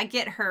you said, I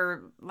get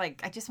her,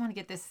 like, I just want to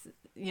get this,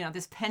 you know,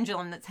 this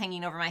pendulum that's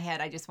hanging over my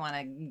head. I just want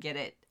to get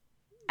it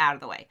out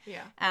of the way.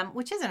 Yeah.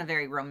 Which isn't a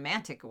very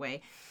romantic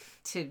way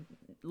to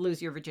lose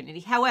your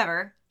virginity.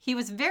 However, he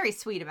was very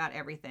sweet about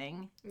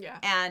everything. Yeah.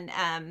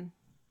 And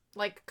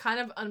like kind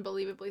of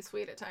unbelievably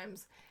sweet at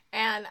times.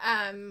 And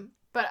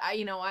but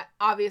you know what?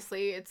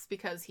 Obviously, it's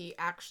because he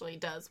actually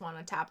does want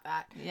to tap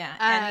that. Yeah,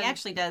 and he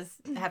actually does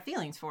have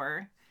feelings for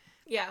her.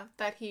 Yeah,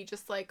 that he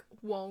just like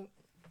won't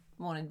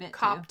admit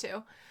cop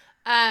to.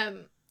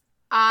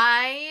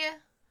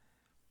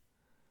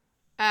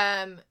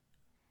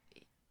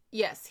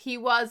 Yes, he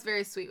was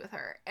very sweet with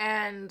her,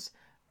 and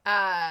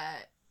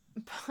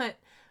but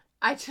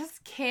I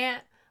just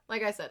can't.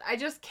 Like I said, I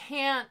just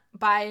can't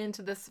buy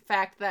into this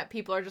fact that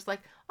people are just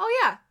like, oh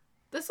yeah,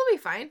 this will be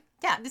fine.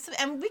 Yeah,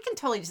 and we can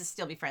totally just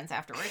still be friends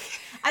afterwards.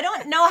 I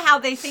don't know how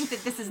they think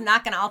that this is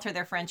not going to alter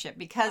their friendship,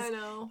 because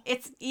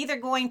it's either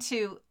going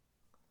to,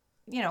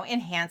 you know,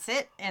 enhance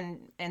it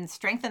and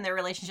strengthen their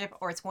relationship,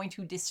 or it's going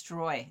to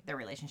destroy their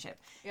relationship.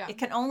 Yeah. It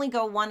can only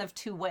go one of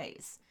 2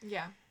 ways.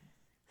 Yeah.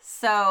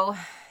 So,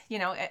 you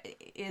know,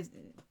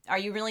 are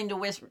you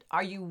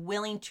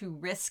willing to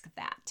risk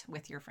that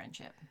with your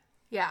friendship?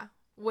 Yeah.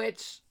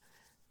 Which,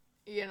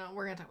 you know,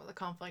 we're going to talk about the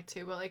conflict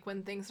too, but like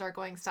when things start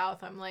going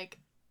south, I'm like,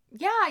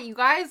 yeah, you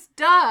guys,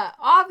 duh,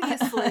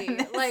 obviously.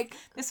 Like,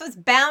 this was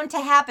bound to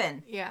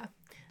happen. Yeah.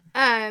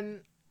 And,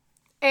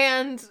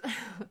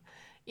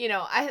 you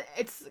know,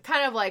 it's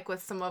kind of like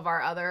with some of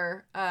our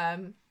other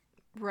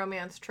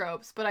romance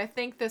tropes, but I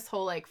think this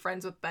whole like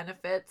friends with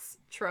benefits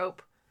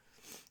trope,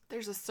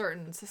 there's a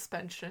certain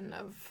suspension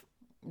of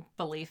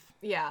belief.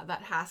 Yeah,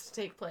 that has to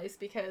take place,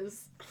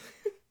 because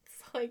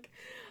it's like,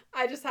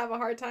 I just have a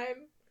hard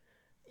time,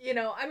 you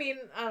know, I mean,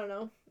 I don't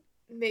know,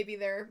 maybe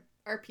there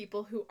are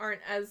people who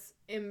aren't as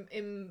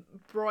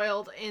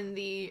embroiled in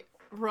the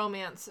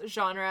romance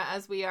genre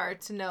as we are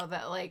to know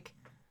that, like,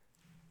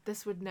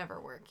 this would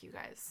never work, you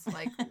guys.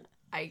 Like,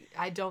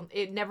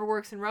 it never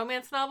works in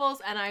romance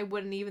novels, and I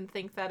wouldn't even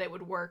think that it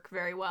would work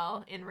very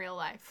well in real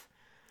life.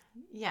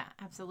 Yeah,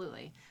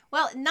 absolutely.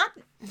 Well, not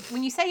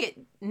when you say it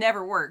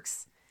never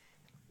works,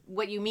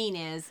 what you mean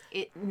is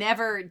it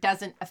never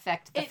doesn't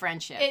affect the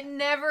friendship. It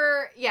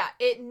never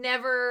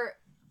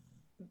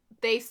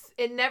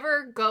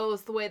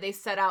goes the way they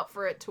set out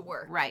for it to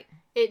work. Right.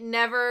 It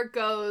never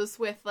goes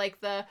with like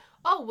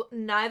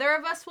neither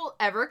of us will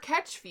ever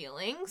catch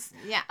feelings.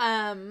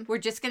 Yeah. We're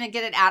just going to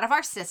get it out of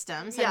our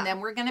systems Yeah. and then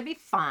we're going to be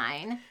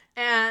fine.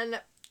 And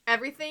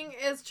everything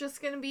is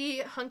just going to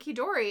be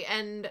hunky-dory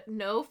and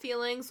no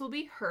feelings will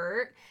be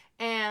hurt.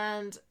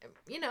 And,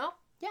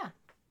 Yeah.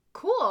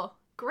 cool.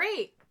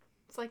 Great.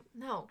 It's like,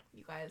 no,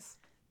 you guys.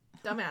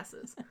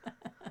 Dumbasses.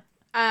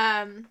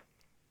 I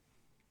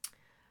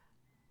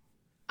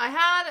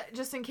had,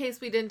 just in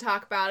case we didn't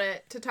talk about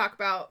it, to talk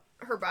about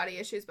her body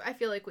issues, but I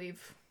feel like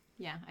we've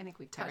Yeah, I think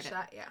we've covered touched it.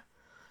 that. Yeah.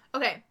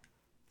 Okay.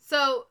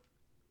 So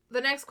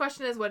the next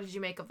question is, what did you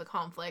make of the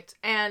conflict?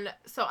 And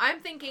so I'm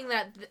thinking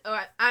that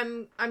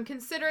I'm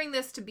considering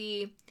this to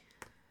be.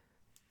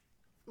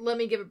 Let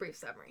me give a brief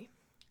summary.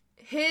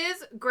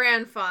 His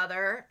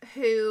grandfather,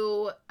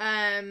 who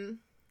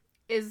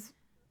is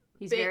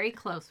He's very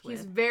close with.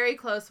 He's very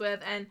close with,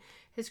 and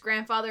his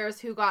grandfather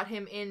is who got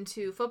him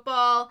into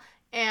football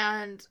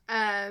and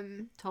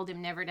told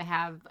him never to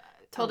have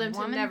told him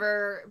to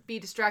never be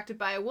distracted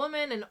by a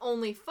woman and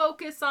only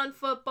focus on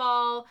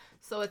football.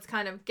 So it's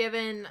kind of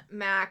given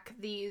Mac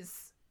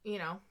these,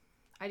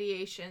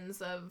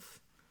 ideations of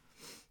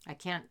I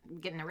can't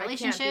get in a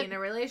relationship. I can't be in a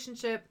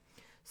relationship.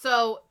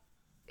 So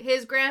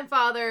his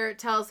grandfather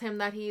tells him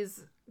that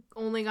he's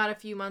only got a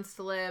few months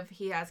to live.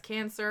 He has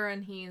cancer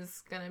and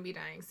he's going to be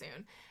dying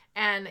soon.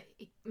 And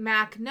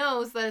Mac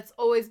knows that it's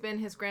always been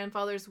his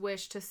grandfather's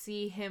wish to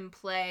see him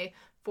play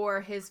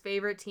for his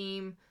favorite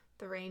team,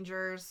 the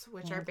Rangers,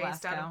 which are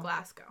based out of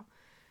Glasgow.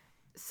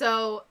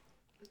 So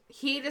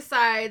he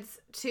decides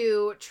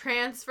to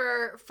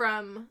transfer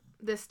from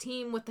this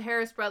team with the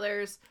Harris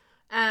brothers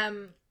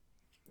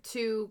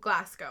to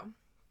Glasgow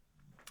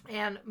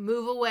and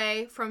move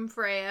away from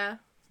Freya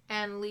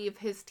and leave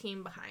his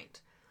team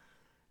behind.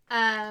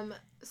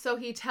 So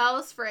he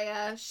tells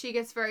Freya, she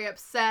gets very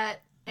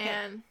upset,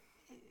 and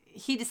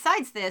he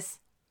decides this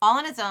all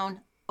on his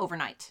own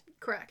overnight.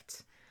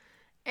 Correct.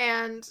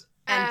 And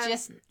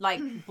just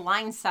like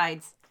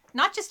blindsides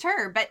not just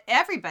her, but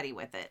everybody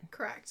with it.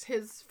 Correct.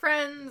 His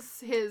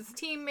friends, his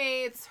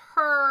teammates,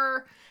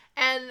 her,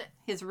 and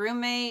his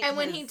roommate. And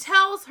when he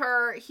tells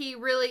her, he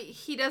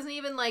doesn't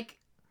even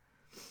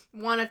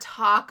want to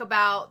talk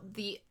about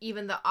the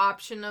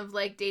option of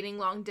dating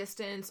long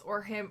distance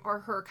or him or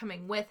her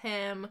coming with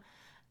him,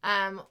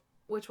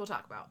 which we'll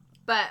talk about.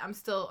 But I'm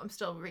still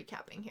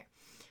recapping here.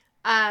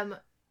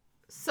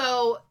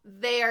 So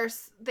they're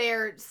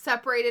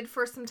separated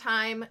for some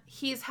time.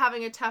 He's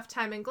having a tough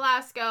time in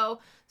Glasgow.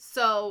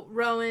 So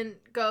Rowan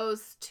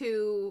goes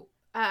to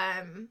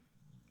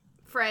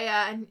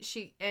Freya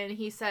and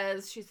he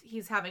says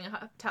he's having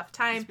a tough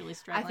time. He's really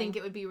struggling. I think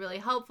it would be really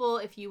helpful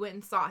if you went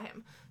and saw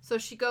him. So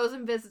she goes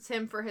and visits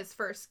him for his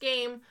first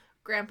game.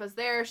 Grandpa's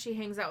there. She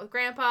hangs out with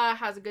Grandpa,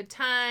 has a good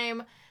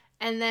time.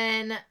 And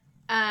then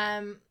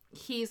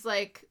he's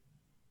like,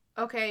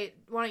 okay,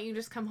 why don't you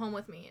just come home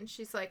with me? And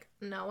she's like,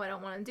 no, I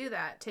don't want to do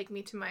that. Take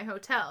me to my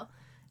hotel.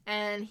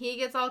 And he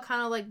gets all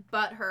kind of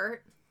butthurt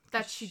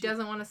that she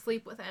doesn't want to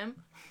sleep with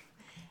him.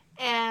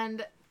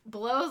 And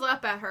blows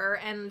up at her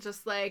and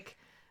just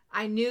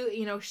I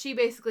knew, she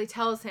basically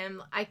tells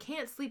him, I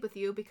can't sleep with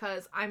you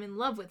because I'm in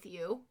love with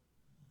you.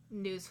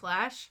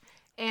 Newsflash.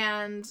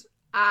 And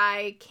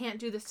I can't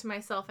do this to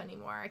myself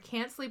anymore. I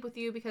can't sleep with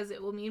you because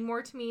it will mean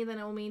more to me than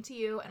it will mean to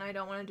you, and I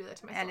don't want to do that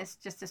to myself. And it's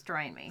just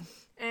destroying me.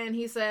 And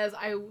he says,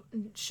 I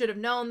should have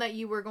known that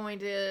you were going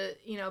to,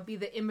 be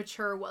the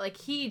immature.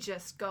 He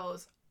just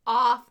goes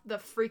off the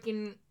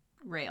freaking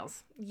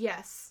rails.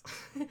 Yes.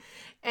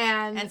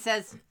 and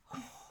says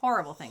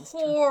horrible things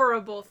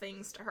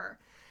to her.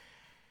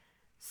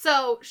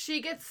 So she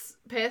gets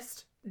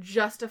pissed,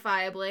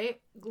 justifiably,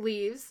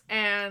 leaves,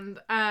 and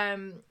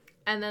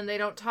then they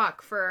don't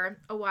talk for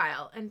a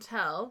while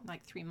until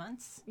 3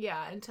 months.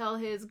 Yeah, until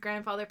his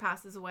grandfather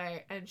passes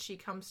away and she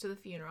comes to the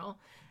funeral.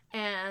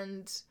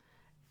 And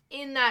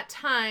in that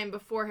time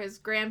before his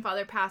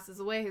grandfather passes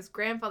away, his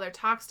grandfather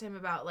talks to him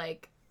about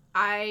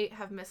I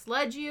have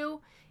misled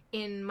you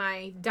in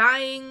my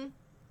dying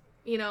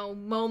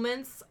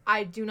moments.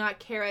 I do not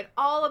care at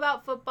all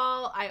about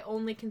football. I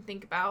only can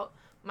think about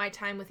my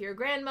time with your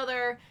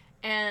grandmother,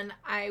 and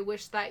I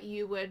wish that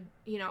you would,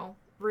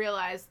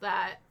 realize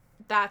that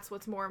that's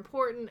what's more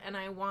important, and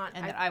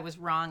that I was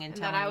wrong in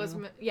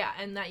telling you.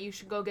 And that you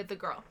should go get the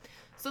girl.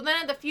 So then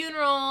at the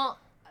funeral,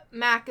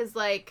 Mac is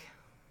like,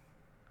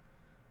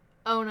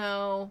 oh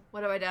no,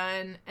 what have I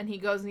done? And he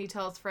goes and he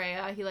tells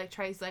Freya, I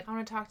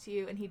want to talk to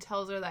you, and he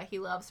tells her that he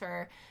loves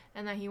her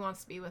and that he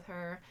wants to be with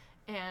her.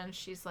 And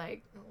she's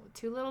like,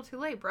 too little, too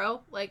late,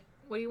 bro.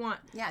 What do you want?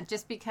 Yeah,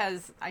 just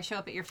because I show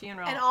up at your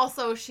funeral. And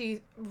also,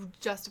 she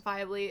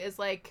justifiably is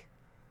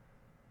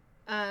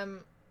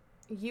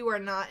you are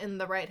not in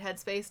the right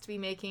headspace to be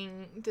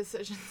making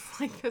decisions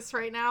like this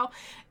right now.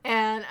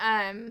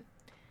 And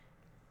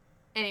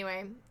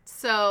Anyway,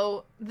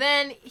 so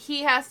then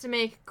he has to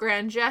make a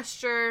grand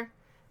gesture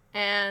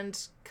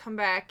and come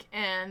back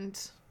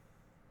and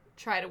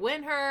try to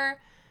win her.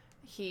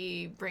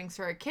 He brings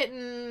her a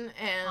kitten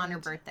and On her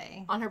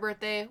birthday. On her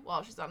birthday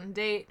while she's on a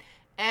date.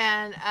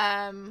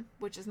 And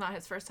which is not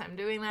his first time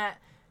doing that.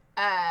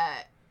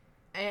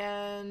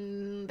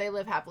 And they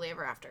live happily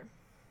ever after.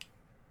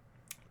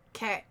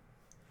 Okay.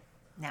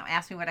 Now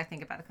ask me what I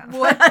think about the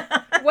conflict.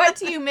 What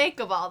do you make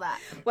of all that?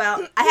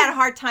 Well, I had a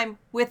hard time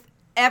with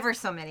ever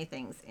so many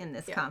things in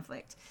this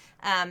conflict.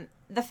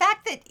 The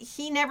fact that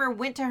he never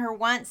went to her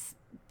once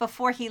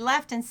before he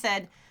left and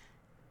said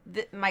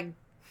that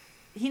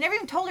he never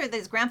even told her that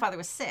his grandfather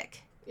was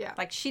sick. Yeah.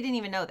 Like, she didn't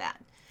even know that.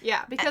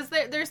 Yeah, because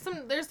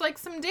there's like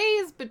some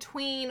days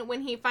between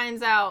when he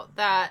finds out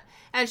that,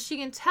 and she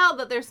can tell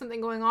that there's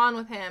something going on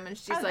with him, and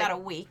she's Probably like, about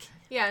a week.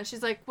 yeah, and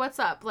she's like, what's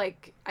up?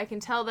 Like, I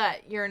can tell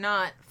that you're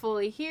not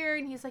fully here,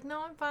 and he's like,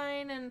 no, I'm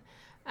fine,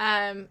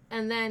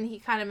 and then he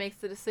kind of makes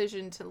the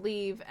decision to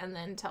leave, and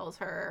then tells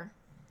her,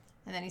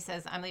 and then he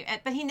says, I'm leaving.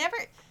 But he never,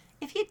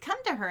 if he'd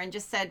come to her and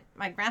just said,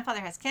 my grandfather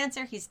has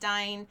cancer, he's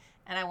dying,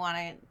 and I want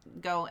to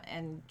go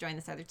and join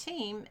this other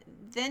team,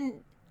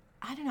 then,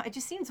 I don't know, it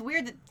just seems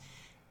weird that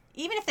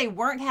even if they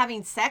weren't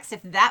having sex,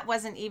 if that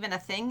wasn't even a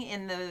thing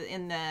in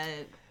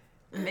the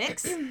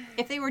mix,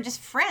 if they were just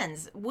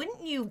friends,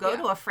 wouldn't you go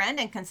to a friend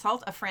and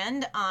consult a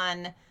friend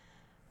on,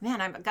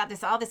 man, I've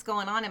got all this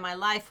going on in my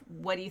life.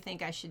 What do you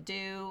think I should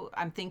do?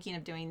 I'm thinking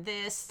of doing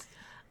this.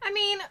 I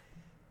mean,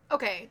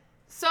 okay,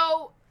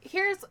 so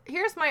here's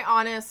my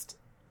honest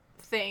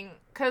thing,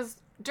 because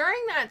during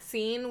that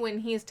scene when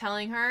he's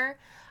telling her,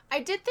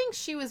 I did think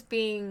she was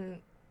being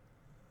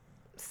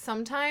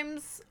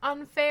sometimes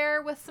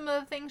unfair with some of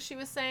the things she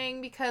was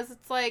saying, because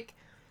it's like,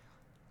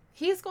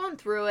 he's gone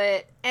through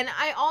it, and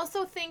I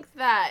also think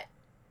that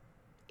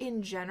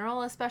in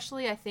general,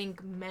 especially, I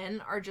think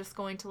men are just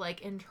going to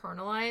like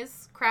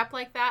internalize crap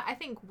like that. I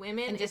think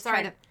women and just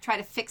try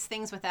to fix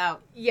things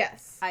without.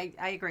 Yes, I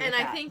agree. And with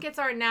that. I think it's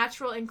our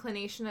natural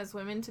inclination as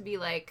women to be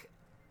like,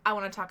 I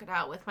want to talk it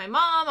out with my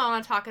mom. I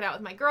want to talk it out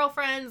with my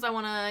girlfriends. I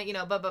want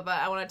to, blah blah blah.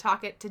 I want to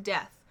talk it to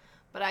death.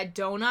 But I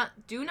do not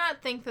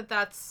think that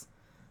that's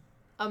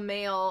a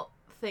male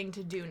thing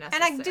to do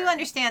necessarily. And I do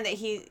understand that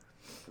he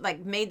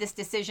like made this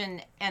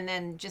decision and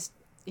then just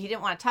he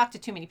didn't want to talk to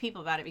too many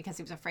people about it because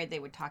he was afraid they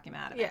would talk him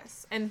out of it.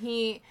 Yes.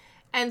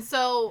 And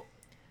so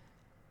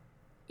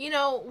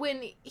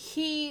when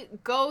he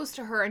goes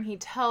to her and he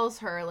tells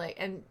her like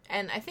and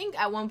I think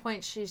at one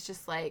point she's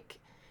just like,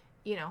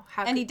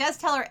 how and he does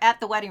tell her at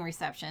the wedding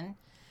reception,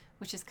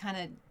 which is kind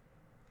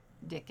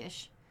of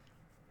dickish.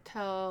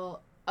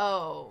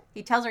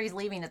 He tells her he's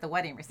leaving at the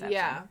wedding reception.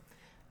 Yeah.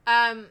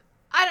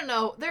 I don't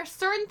know. There's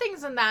certain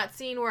things in that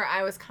scene where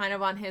I was kind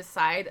of on his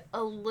side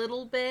a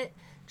little bit,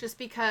 just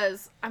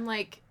because I'm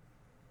like,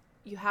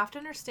 you have to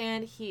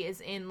understand he is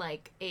in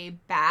like a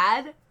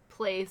bad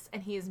place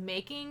and he is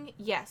making,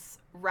 yes,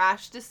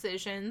 rash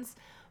decisions,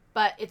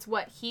 but it's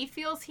what he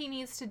feels he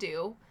needs to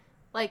do.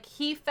 Like,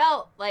 he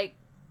felt like,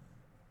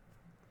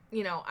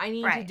 I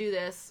need to do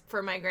this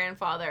for my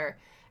grandfather.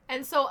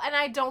 And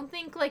I don't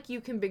think, like,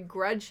 you can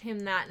begrudge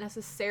him that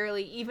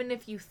necessarily, even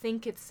if you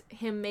think it's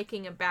him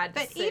making a bad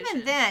decision. But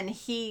even then,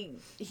 he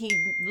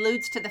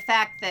alludes to the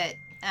fact that,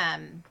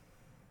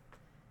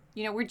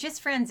 we're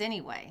just friends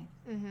anyway.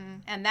 Mm-hmm.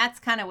 And that's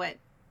kind of what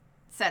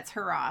sets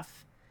her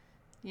off.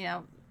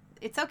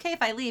 It's okay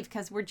if I leave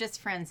because we're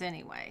just friends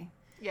anyway.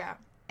 Yeah.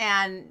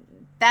 And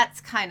that's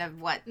kind of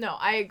what... No,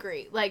 I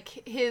agree. Like,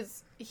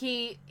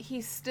 he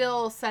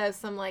still says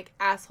some, like,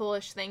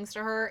 asshole-ish things to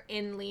her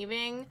in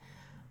leaving.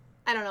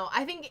 I don't know.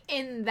 I think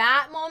in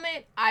that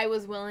moment, I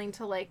was willing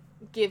to, like,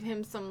 give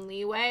him some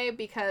leeway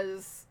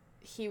because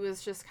he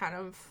was just kind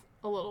of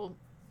a little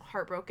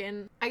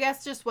heartbroken. I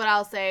guess just what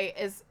I'll say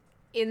is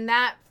in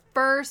that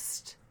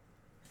first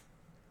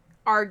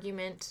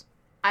argument,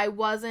 I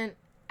wasn't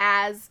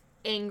as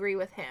angry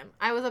with him.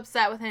 I was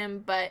upset with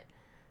him, but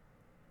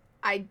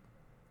I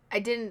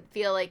didn't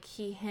feel like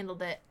he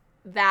handled it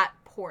that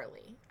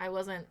poorly. I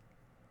wasn't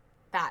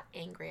that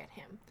angry at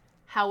him.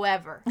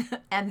 However,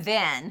 and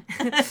then,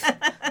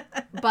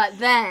 but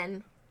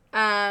then,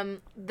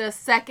 the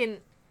second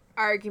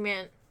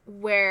argument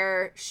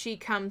where she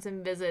comes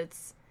and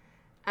visits,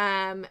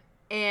 and,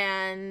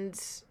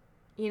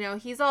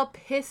 he's all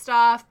pissed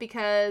off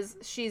because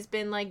she's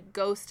been, like,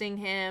 ghosting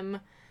him,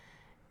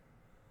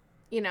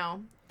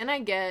 and I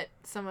get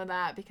some of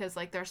that because,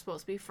 like, they're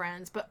supposed to be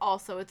friends, but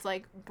also it's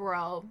like,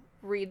 bro,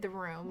 read the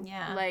room.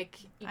 Yeah. Like,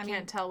 you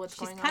can't tell what's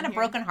going on. She's kind of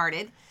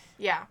brokenhearted.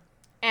 Yeah.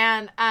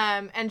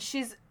 And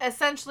she's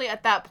essentially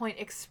at that point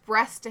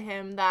expressed to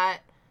him that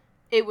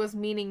it was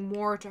meaning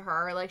more to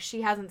her. Like,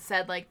 she hasn't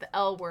said, like, the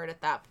L word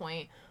at that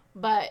point,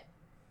 but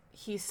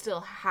he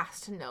still has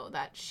to know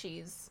that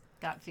she's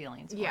got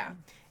feelings. Yeah.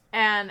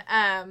 And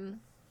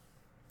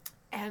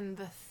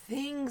the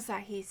things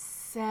that he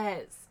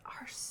says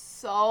are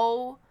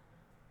so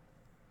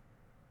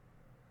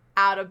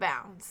out of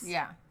bounds.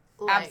 Yeah.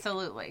 Like,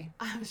 Absolutely.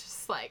 I was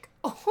just like,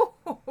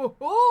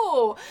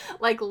 oh,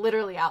 like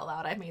literally out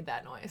loud. I made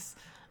that noise.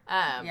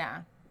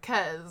 Yeah.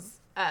 Cause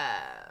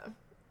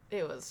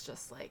it was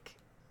just like,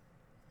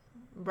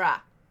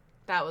 bruh,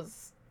 that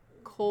was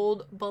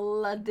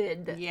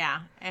cold-blooded.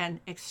 Yeah, and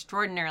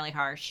extraordinarily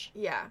harsh.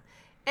 Yeah,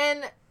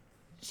 and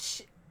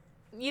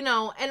you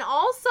know, and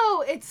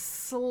also it's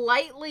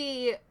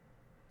slightly,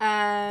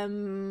 I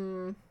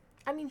mean,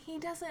 he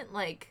doesn't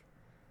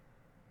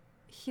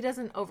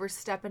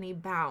overstep any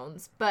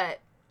bounds, but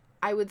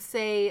I would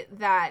say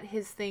that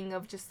his thing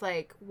of just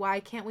like, why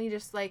can't we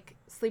just like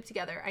sleep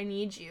together? I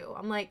need you.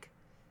 I'm like,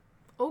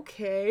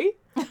 okay.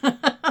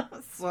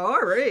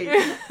 Sorry.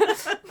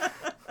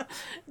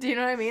 Do you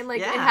know what I mean?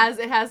 Like, Yeah.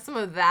 it has some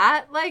of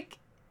that like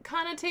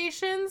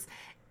connotations,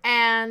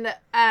 and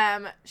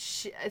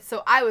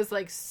so I was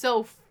like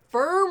so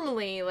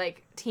firmly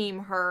like team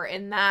her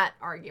in that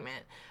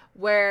argument,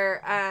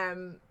 where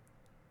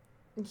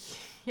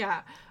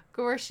yeah,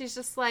 where she's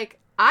just like,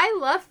 I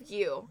love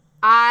you.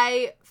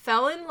 I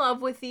fell in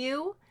love with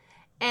you,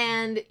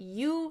 and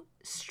you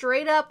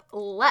straight up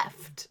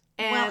left.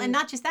 And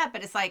not just that,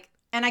 but it's like,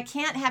 and I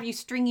can't have you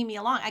stringing me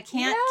along. I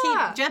can't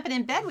keep jumping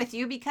in bed with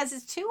you because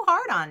it's too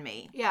hard on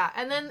me. Yeah,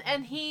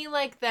 and he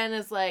like then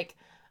is like,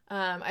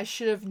 I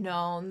should have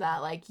known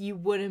that like you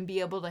wouldn't be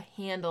able to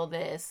handle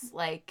this,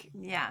 like,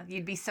 yeah,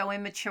 you'd be so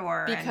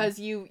immature because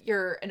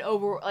you're an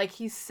over, like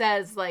he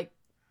says like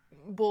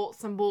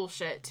some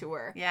bullshit to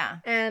her. Yeah.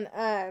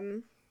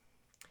 And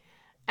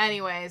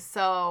anyway,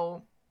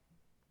 so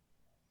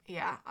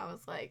yeah, I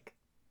was like,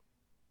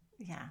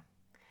 yeah.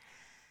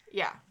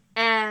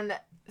 And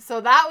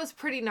so that was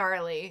pretty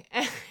gnarly.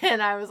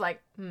 And I was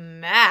like,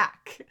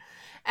 Mac.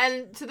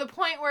 And to the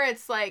point where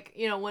it's like,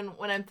 you know, when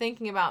I'm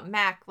thinking about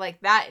Mac,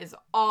 like that is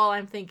all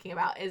I'm thinking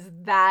about, is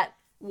that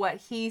what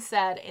he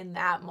said in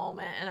that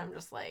moment. And I'm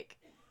just like,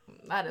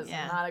 that is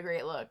not a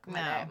great look,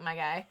 my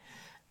guy.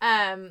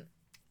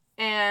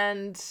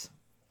 And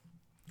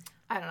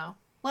I don't know.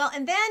 Well,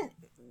 and then,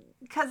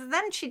 because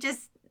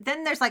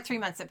then there's like 3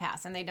 months that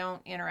pass and they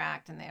don't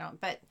interact and they don't,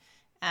 but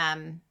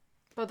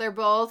they're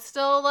both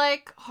still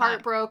like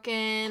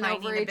heartbroken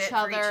over each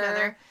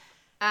other.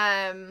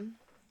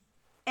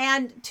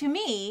 And to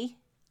me,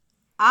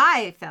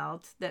 I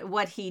felt that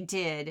what he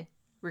did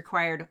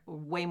required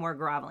way more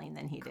groveling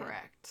than he did.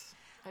 Correct.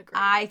 Agreed.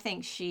 I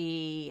think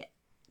she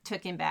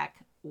took him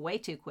back way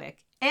too quick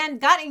and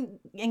got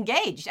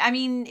engaged. I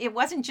mean, it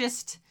wasn't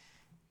just,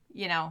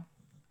 you know,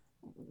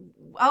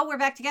 oh, we're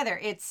back together.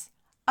 It's,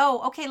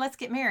 oh, okay, let's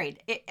get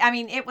married.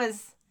 It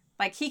was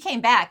like he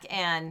came back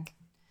and,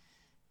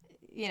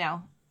 you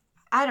know,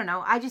 I don't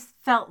know. I just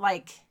felt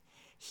like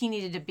he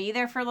needed to be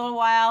there for a little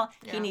while.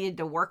 Yeah. He needed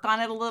to work on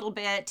it a little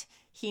bit.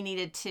 He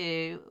needed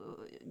to,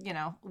 you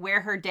know,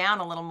 wear her down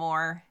a little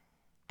more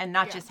and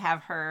not just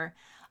have her,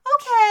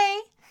 okay,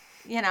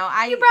 you know,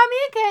 you brought me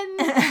a kitten.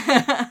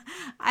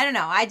 I don't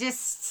know. I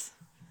just.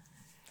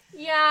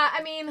 Yeah,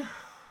 I mean.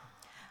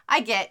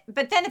 I get,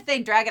 but then if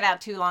they drag it out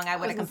too long, I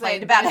would have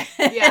complained about it.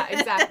 Yeah,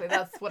 exactly.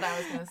 That's what I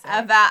was going to say.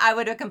 I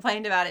would have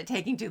complained about it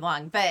taking too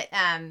long. But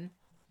I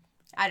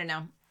don't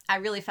know. I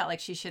really felt like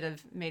she should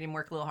have made him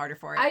work a little harder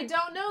for it. I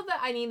don't know that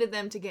I needed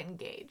them to get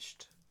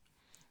engaged.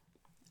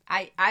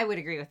 I would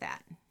agree with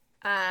that.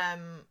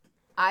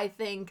 I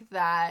think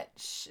that,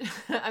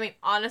 I mean,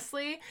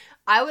 honestly,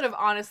 I would have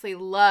honestly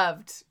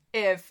loved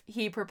if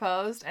he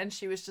proposed and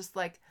she was just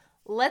like,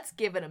 let's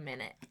give it a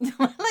minute.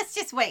 Let's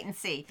just wait and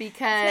see.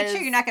 Because let's make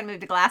sure you're not going to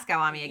move to Glasgow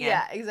on me again.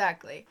 Yeah,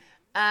 exactly.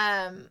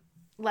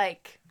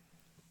 Like,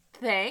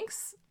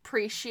 thanks.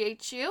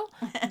 Appreciate you.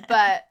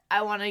 But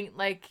I want to,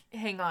 like,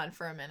 hang on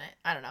for a minute.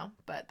 I don't know.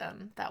 But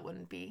then that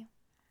wouldn't be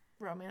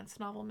romance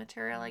novel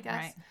material, I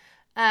guess.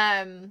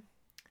 Right.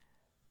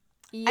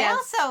 Yes.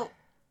 I also,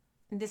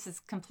 this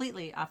is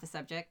completely off the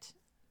subject,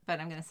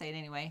 but I'm going to say it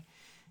anyway.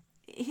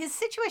 His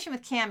situation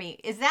with Cammie,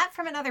 is that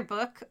from another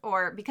book?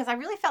 Or because I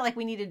really felt like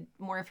we needed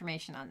more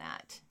information on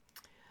that.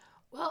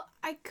 Well,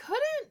 I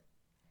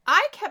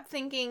kept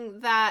thinking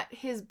that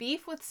his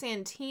beef with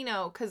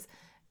Santino, because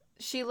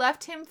she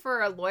left him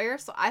for a lawyer,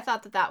 so I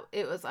thought that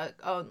it was like,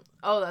 oh,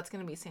 that's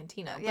going to be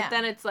Santino. But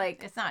then it's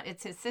like... It's not.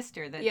 It's his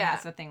sister that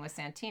has the thing with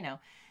Santino.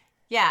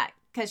 Yeah,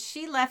 because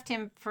she left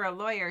him for a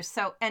lawyer,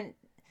 so... And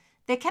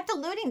they kept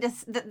alluding to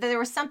that there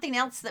was something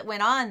else that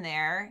went on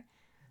there.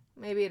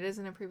 Maybe it is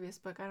in a previous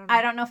book. I don't know.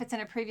 I don't know if it's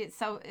in a previous...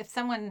 So if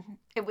someone...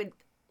 It would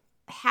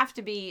have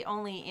to be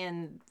only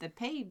in the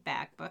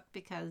Payback book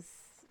because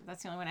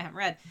that's the only one I haven't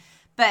read.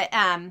 But,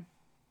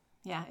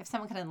 yeah, if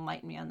someone could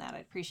enlighten me on that,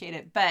 I'd appreciate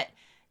it. But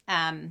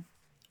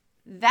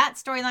that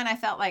storyline I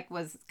felt like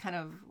was kind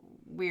of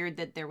weird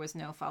that there was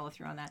no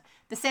follow-through on that.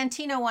 The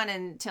Santino one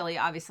and Tilly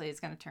obviously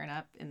is going to turn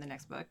up in the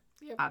next book.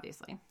 Yep.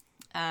 Obviously.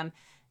 And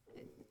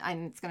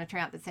it's going to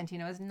turn out that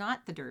Santino is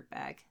not the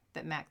dirtbag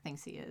that Mac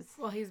thinks he is.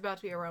 Well, he's about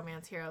to be a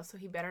romance hero, so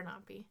he better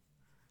not be.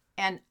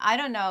 And I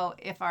don't know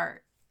if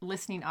our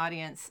listening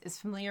audience is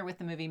familiar with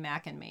the movie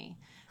Mac and Me.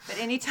 But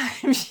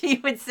anytime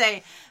she would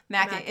say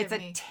Mac and it's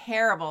a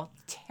terrible.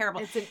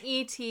 It's an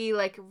E.T.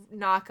 like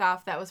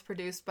knockoff that was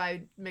produced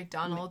by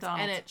McDonald's.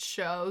 And it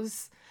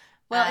shows.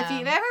 Well, if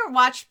you've ever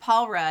watched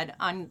Paul Rudd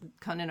on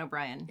Conan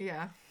O'Brien,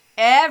 yeah,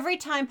 every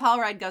time Paul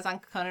Rudd goes on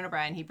Conan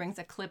O'Brien, he brings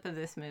a clip of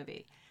this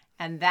movie.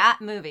 And that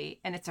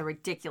movie, and it's a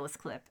ridiculous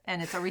clip,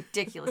 and it's a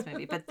ridiculous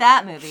movie, but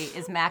that movie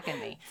is Mac and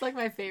Me. It's like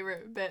my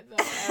favorite bit though,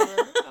 ever.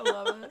 I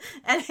love it.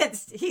 And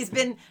he's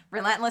been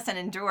relentless and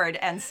endured,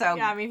 and so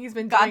yeah, I mean he's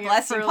been God doing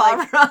bless it for you, Paul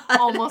like Rudd.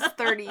 almost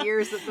 30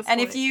 years at this And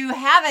point. if you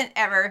haven't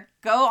ever,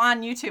 go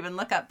on YouTube and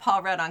look up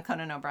Paul Rudd on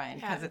Conan O'Brien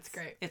because it's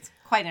great. It's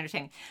quite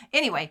entertaining.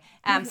 Anyway,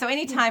 so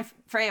anytime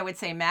Freya would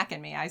say Mac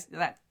and Me, I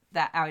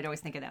would always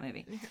think of that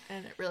movie,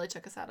 and it really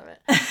took us out of it.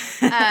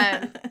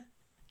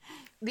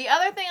 The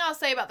other thing I'll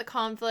say about the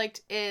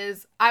conflict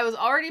is I was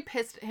already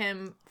pissed at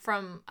him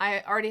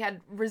I already had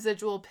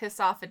residual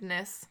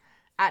piss-offedness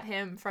at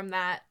him from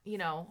that,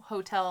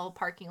 hotel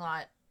parking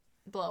lot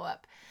blow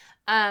up.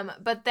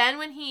 But then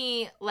when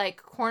he,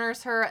 like,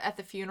 corners her at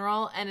the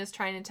funeral and is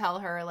trying to tell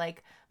her,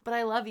 like, but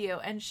I love you,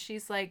 and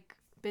she's like,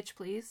 bitch,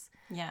 please.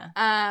 Yeah.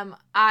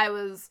 I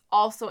was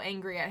also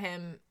angry at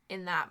him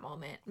in that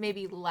moment.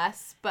 Maybe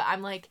less, but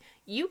I'm like,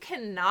 you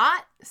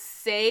cannot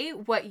say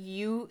what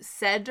you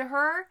said to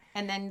her.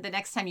 And then the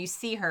next time you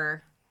see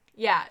her,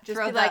 yeah, just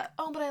be like,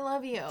 oh, but I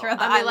love you. Throw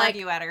the I love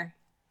you at her.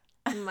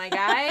 My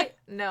guy,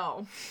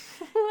 no.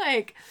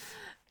 Like,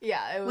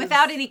 yeah. It was...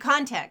 Without any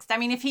context. I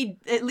mean, if he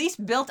at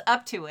least built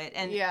up to it,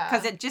 and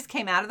because it just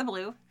came out of the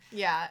blue.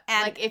 Yeah.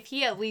 And like, if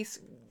he at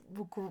least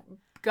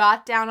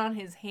got down on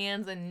his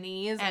hands and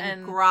knees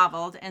and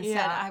groveled and said,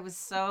 I was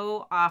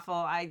so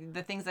awful.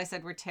 The things I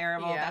said were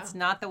terrible. Yeah. That's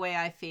not the way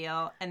I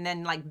feel. And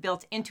then like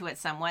built into it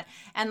somewhat.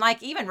 And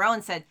like even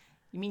Rowan said,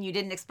 you mean you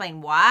didn't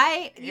explain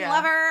why you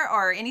love her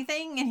or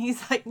anything? And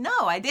he's like, no,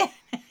 I did.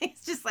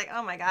 He's just like,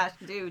 oh my gosh,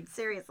 dude,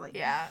 seriously.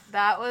 Yeah,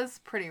 that was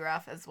pretty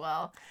rough as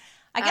well.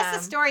 I guess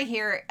the story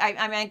here,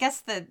 I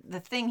guess the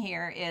thing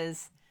here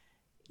is,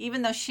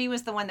 even though she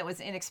was the one that was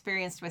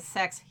inexperienced with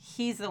sex,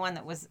 he's the one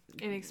that was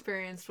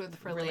inexperienced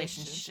with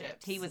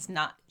relationships. He was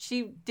not.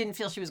 She didn't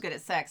feel she was good at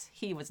sex.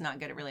 He was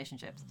not good at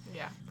relationships.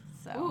 Yeah.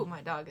 So ooh,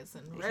 my dog is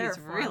in rare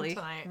form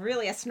tonight.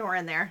 Really a snore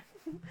in there.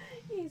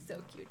 He's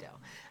so cute, though.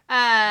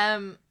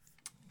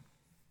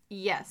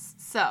 Yes.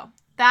 So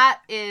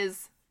that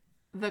is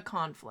the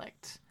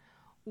conflict.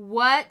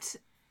 Let's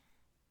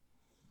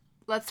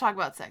talk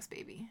about sex,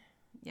 baby.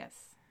 Yes.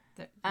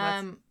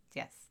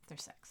 Yes,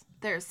 there's sex.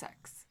 There's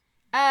sex.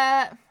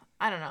 I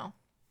don't know.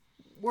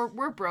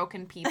 We're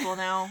broken people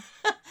now.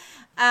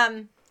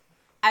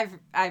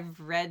 I've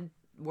read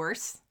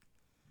worse.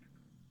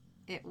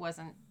 It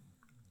wasn't.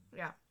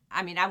 Yeah.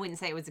 I mean, I wouldn't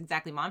say it was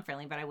exactly mom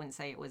friendly, but I wouldn't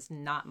say it was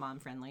not mom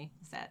friendly.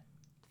 Is that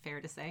fair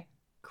to say?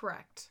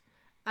 Correct.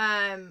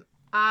 I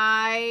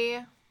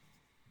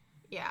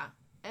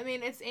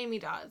mean, it's Amy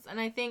Dawes,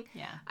 and I think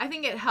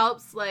it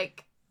helps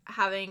like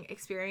having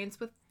experience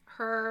with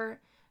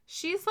her.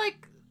 She's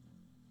like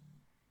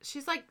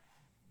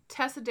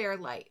Tessa Dare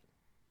light.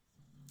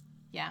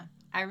 Yeah.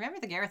 I remember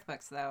the Gareth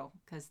books though,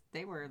 because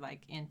they were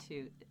like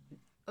into.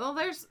 Well,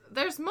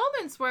 there's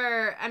moments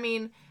where, I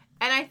mean,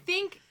 and I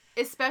think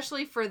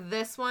especially for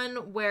this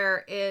one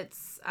where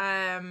it's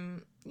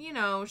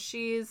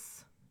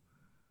she's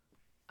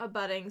a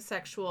budding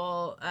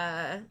sexual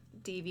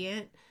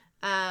deviant,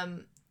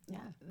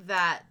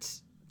 that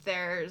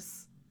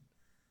there's,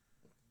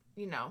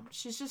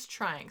 she's just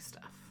trying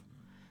stuff.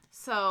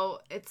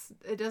 So it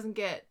doesn't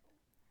get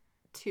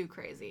too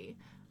crazy.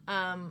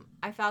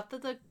 I thought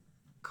that the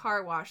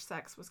car wash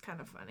sex was kind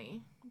of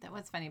funny. That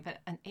was funny, but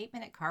an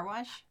 8-minute car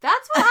wash?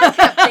 That's what I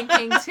kept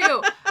thinking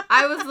too.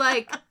 I was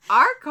like,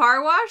 our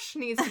car wash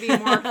needs to be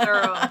more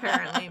thorough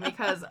apparently,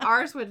 because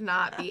ours would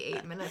not be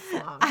 8 minutes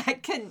long.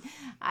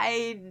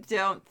 I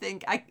don't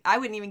think I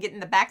wouldn't even get in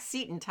the back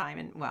seat in time,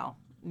 and well,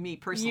 me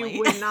personally. You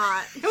would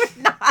not. I would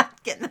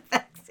not get in the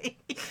back seat.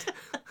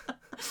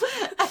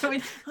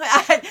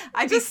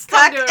 I'd be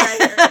stuck.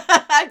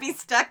 I'd be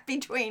stuck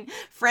between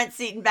front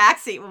seat and back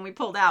seat when we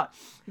pulled out.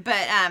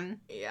 But an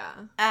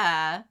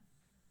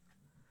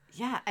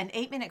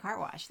 8-minute car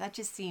wash. That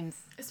just seems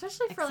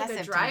especially for like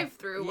a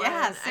drive-through one.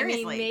 Yeah,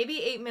 seriously. I mean,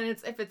 maybe 8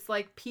 minutes if it's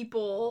like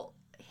people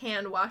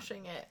hand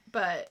washing it.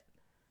 But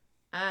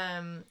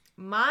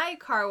my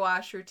car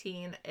wash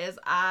routine is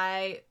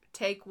I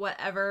take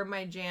whatever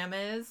my jam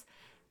is,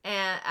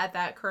 and at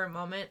that current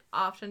moment,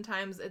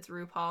 oftentimes it's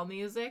RuPaul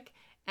music.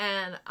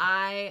 And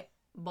I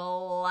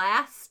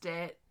blast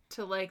it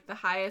to like the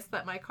highest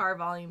that my car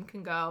volume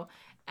can go,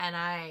 and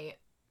I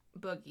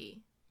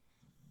boogie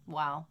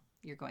while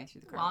you're going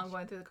through the car wash. While I'm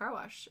going through the car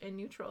wash in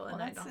neutral. Well,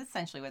 that's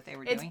essentially what they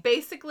were doing. It's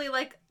basically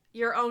like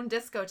your own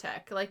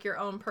discotheque, like your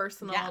own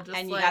personal. Yeah, just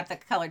and you like, got the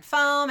colored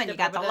foam, and you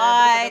got the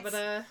lights.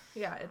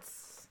 Yeah,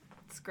 it's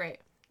great.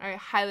 I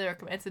highly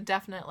recommend. It's a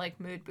definite like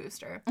mood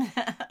booster.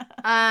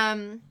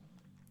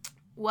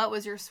 What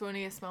was your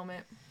swooniest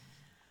moment?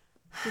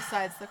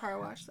 Besides the car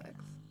wash sex.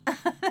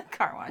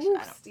 Car wash. Ooh,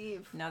 I don't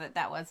Steve. know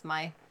that was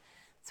my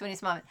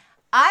Swooniest moment.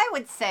 I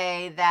would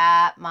say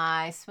that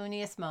my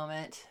swooniest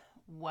moment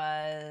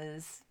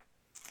was,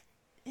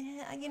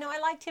 I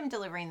liked him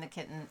delivering the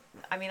kitten.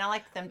 I mean, I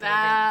liked them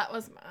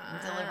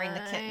delivering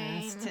the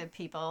kittens to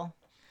people.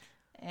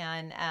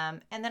 And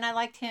then I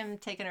liked him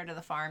taking her to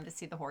the farm to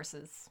see the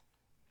horses.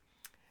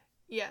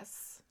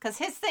 Yes. Because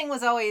his thing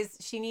was always,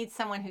 she needs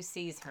someone who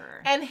sees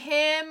her. And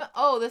him,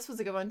 this was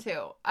a good one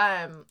too.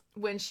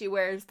 When she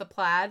wears the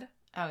plaid.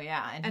 Oh,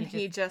 yeah. And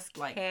he just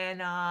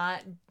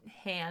cannot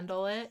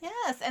handle it.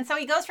 Yes. And so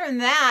he goes from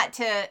that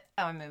to,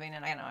 I'm moving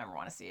and I don't ever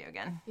want to see you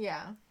again.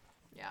 Yeah.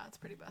 Yeah, it's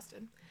pretty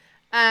busted.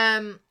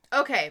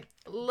 Okay.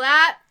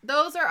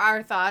 Those are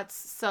our thoughts.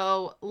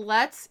 So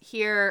let's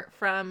hear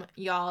from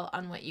y'all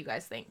on what you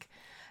guys think.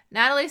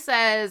 Natalie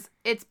says,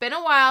 it's been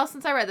a while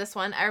since I read this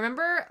one. I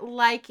remember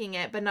liking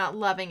it, but not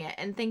loving it,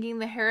 and thinking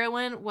the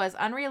heroine was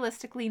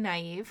unrealistically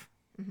naive.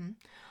 Mm-hmm.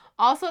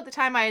 Also, at the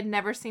time, I had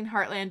never seen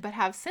Heartland, but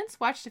have since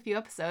watched a few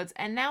episodes,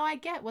 and now I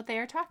get what they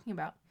are talking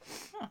about.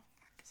 Huh.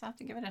 Guess I'll have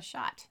to give it a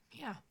shot.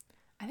 Yeah.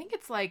 I think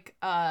it's like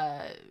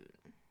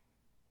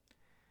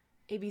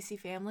ABC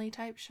Family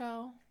type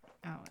show.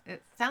 Oh,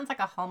 it sounds like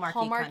a Hallmarky.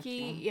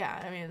 Country.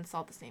 Yeah. I mean, it's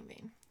all the same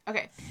vein.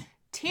 Okay.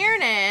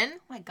 Tiernan.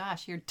 Oh my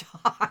gosh, your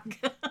dog.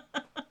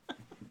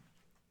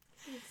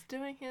 He's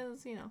doing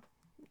his,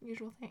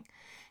 usual thing.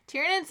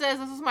 Tiernan says,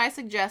 this was my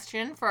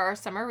suggestion for our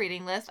summer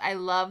reading list. I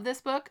love this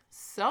book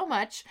so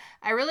much.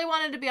 I really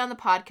wanted to be on the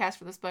podcast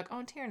for this book.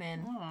 Oh,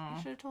 Tiernan. You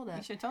should have told us.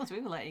 You should have told us.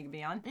 We would let you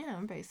be on. Yeah,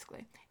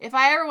 basically. If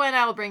I ever win,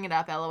 I will bring it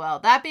up, LOL.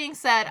 That being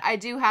said, I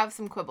do have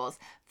some quibbles.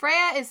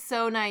 Freya is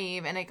so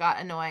naive, and it got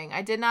annoying.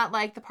 I did not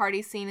like the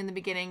party scene in the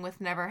beginning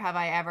with Never Have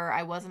I Ever.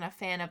 I wasn't a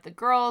fan of the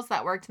girls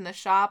that worked in the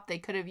shop. They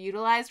could have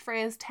utilized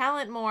Freya's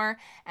talent more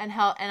and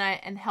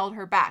held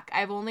her back.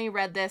 I've only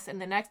read this in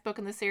the next book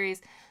in the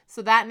series,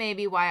 so that may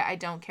be why I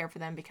don't care for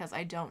them, because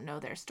I don't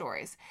know their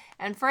stories.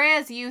 And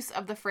Freya's use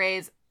of the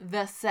phrase,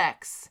 the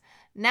sex.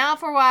 Now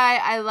for why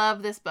I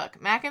love this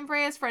book. Mac and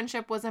Freya's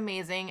friendship was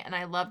amazing, and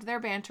I loved their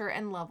banter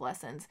and love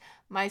lessons.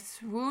 My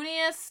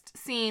swooniest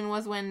scene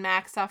was when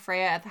Mac saw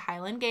Freya at the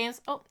Highland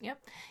Games. Oh, yep.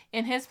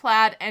 In his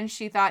plaid, and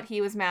she thought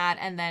he was mad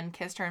and then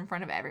kissed her in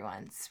front of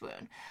everyone.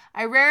 Swoon.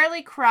 I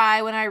rarely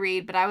cry when I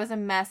read, but I was a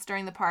mess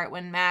during the part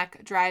when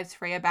Mac drives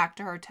Freya back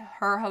to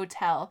her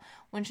hotel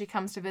when she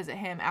comes to visit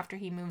him after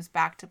he moves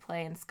back to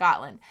play in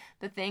Scotland.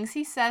 The things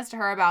he says to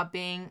her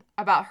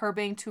about her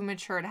being too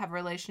mature to have a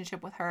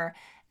relationship with her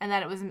and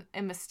that it was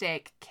a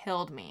mistake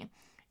killed me.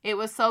 It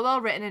was so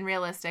well written and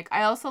realistic.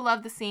 I also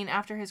loved the scene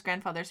after his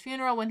grandfather's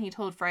funeral when he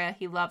told Freya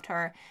he loved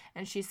her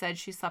and she said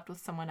she slept with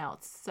someone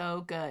else.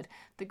 So good.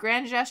 The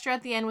grand gesture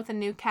at the end with a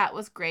new cat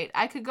was great.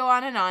 I could go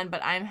on and on,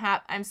 but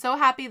I'm so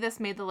happy this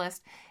made the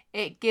list.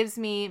 It gives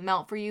me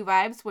Melt for You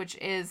vibes, which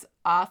is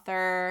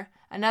another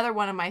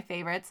one of my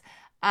favorites.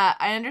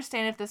 I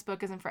understand if this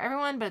book isn't for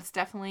everyone, but it's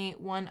definitely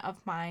one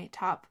of my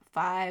top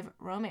 5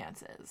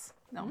 romances.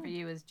 Melt for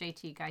You is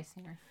J.T.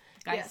 Geisinger.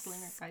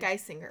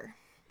 Geisinger.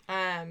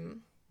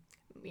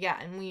 Yeah,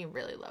 and we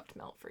really loved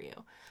Melt for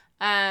You.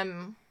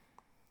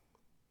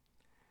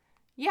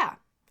 Yeah,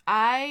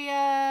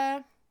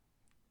 I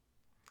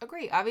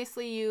agree.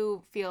 Obviously,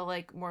 you feel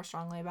like more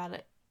strongly about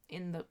it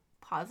in the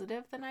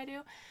positive than I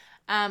do.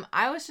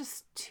 I was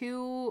just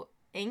too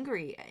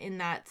angry in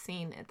that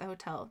scene at the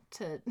hotel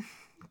to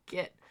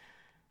get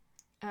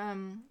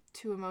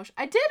too emotional.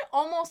 I did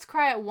almost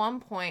cry at one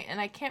point, and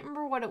I can't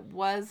remember what it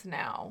was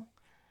now.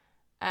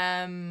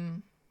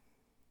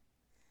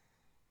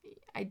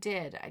 I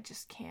did. I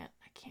just can't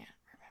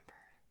remember.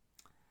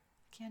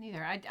 Can't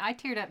either. I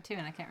teared up too,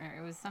 and I can't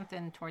remember. It was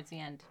something towards the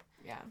end.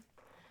 Yeah.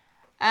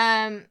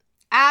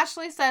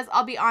 Ashley says,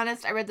 I'll be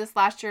honest, I read this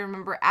last year and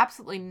remember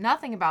absolutely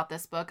nothing about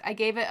this book. I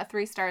gave it a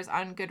 3 stars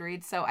on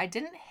Goodreads, so I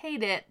didn't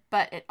hate it,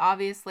 but it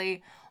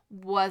obviously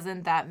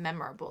wasn't that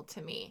memorable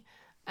to me.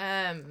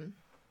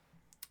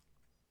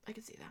 I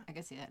could see that. I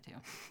could see that too.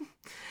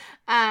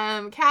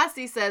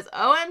 Cassie says,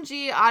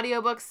 OMG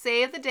audiobook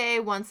saved the day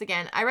once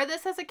again. I read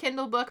this as a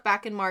Kindle book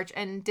back in March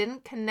and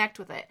didn't connect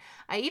with it.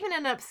 I even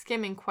ended up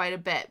skimming quite a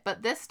bit,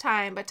 but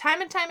time and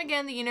time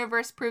again, the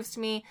universe proves to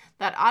me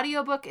that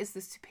audiobook is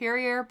the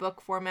superior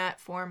book format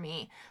for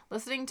me.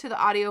 Listening to the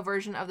audio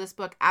version of this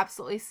book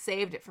absolutely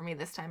saved it for me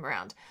this time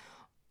around.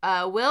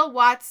 Will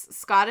Watt's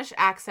Scottish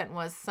accent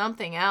was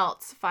something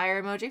else.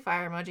 Fire emoji,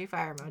 fire emoji,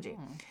 fire emoji.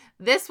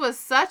 This was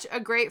such a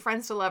great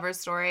friends to lovers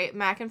story.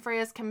 Mac and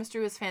Freya's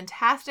chemistry was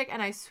fantastic,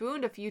 and I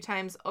swooned a few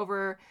times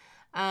over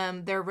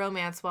their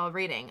romance while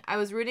reading. I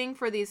was rooting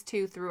for these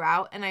two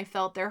throughout, and I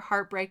felt their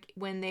heartbreak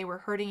when they were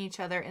hurting each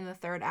other in the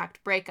 3rd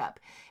act breakup.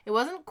 It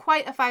wasn't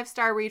quite a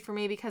 5-star read for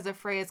me because of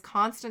Freya's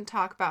constant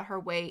talk about her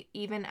weight,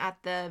 even at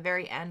the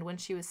very end when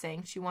she was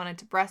saying she wanted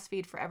to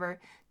breastfeed forever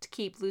to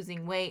keep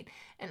losing weight,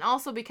 and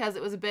also because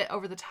it was a bit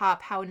over the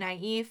top how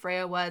naive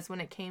Freya was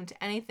when it came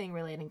to anything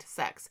relating to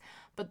sex.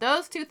 But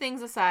those 2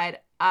 things aside,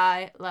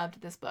 I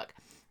loved this book.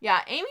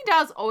 Yeah, Amy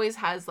Dawes always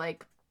has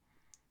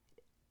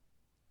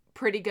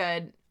pretty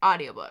good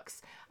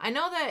audiobooks. I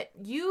know that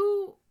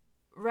you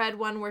read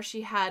one where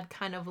she had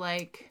kind of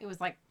it was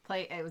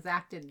It was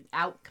acted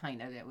out,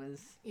 kind of. It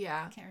was.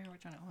 Yeah. I can't remember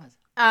which one it was.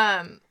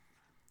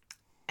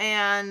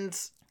 And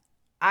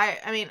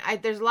I mean,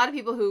 there's a lot of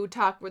people who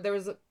talk where there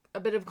was a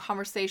bit of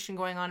conversation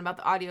going on about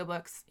the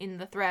audiobooks in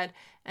the thread,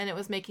 and it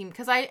was making,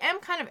 because I am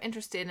kind of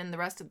interested in the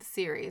rest of the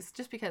series,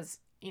 just because,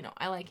 you know,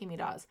 I like Amy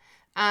Dawes.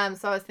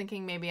 So I was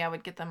thinking maybe I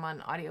would get them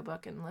on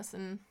audiobook and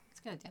listen. It's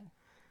good, yeah.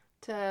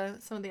 To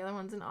some of the other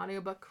ones in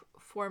audiobook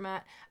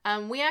format.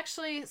 We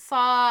actually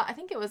saw, I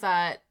think it was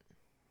at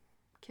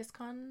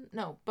KissCon?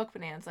 No, Book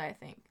Bonanza, I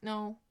think.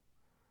 No.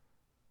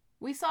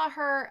 We saw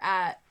her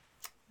at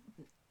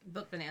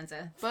Book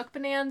Bonanza. Book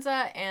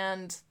Bonanza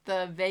and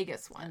the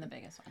Vegas one. And the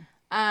Vegas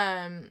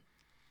one.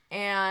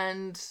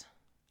 And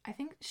I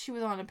think she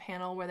was on a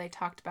panel where they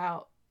talked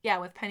about,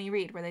 with Penny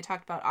Reed, where they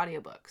talked about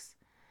audiobooks.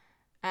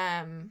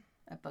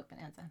 At Book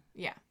Bonanza.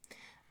 Yeah.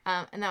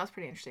 And that was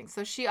pretty interesting.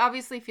 So she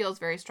obviously feels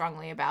very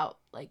strongly about,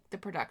 like, the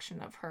production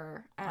of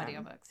her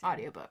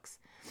audiobooks.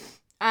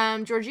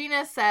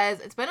 Georgina says,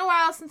 it's been a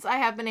while since I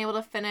have been able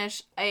to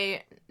finish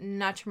a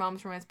Not Your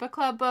Mom's Romance Book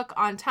Club book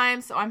on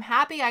time, so I'm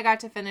happy I got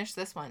to finish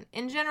this one.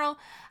 In general,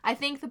 I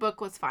think the book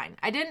was fine.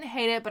 I didn't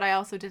hate it, but I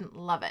also didn't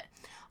love it.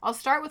 I'll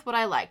start with what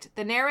I liked.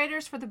 The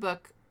narrators for the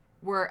book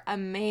were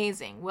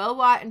amazing. Will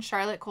Watt and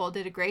Charlotte Cole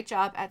did a great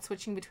job at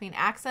switching between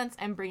accents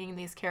and bringing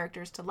these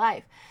characters to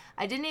life.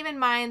 I didn't even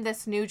mind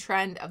this new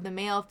trend of the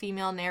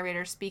male-female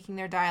narrator speaking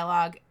their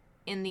dialogue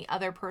in the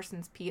other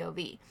person's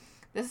POV.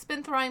 This has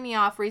been throwing me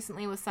off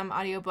recently with some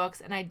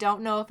audiobooks, and I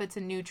don't know if it's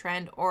a new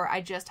trend or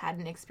I just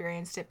hadn't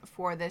experienced it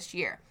before this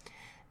year.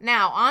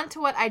 Now, on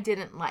to what I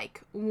didn't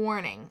like.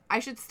 Warning. I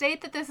should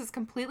state that this is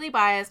completely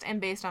biased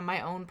and based on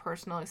my own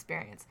personal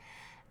experience.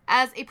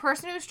 As a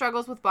person who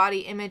struggles with body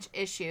image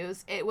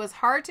issues, it was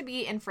hard to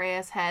be in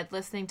Freya's head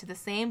listening to the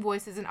same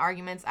voices and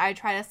arguments I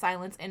try to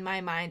silence in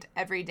my mind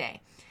every day.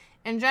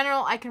 In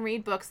general, I can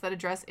read books that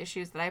address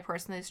issues that I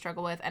personally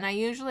struggle with, and I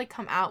usually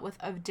come out with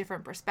a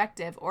different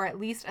perspective, or at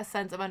least a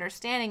sense of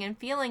understanding and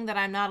feeling that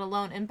I'm not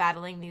alone in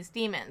battling these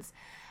demons.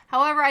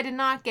 However, I did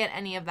not get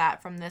any of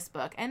that from this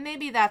book, and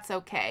maybe that's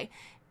okay.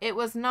 It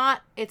was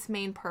not its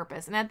main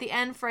purpose, and at the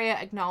end, Freya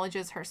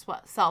acknowledges her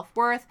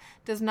self-worth,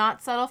 does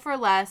not settle for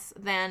less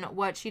than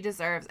what she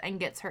deserves, and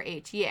gets her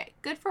HEA.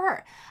 Good for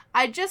her.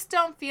 I just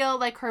don't feel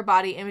like her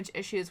body image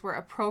issues were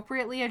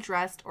appropriately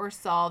addressed or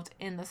solved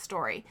in the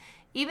story.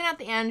 Even at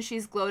the end,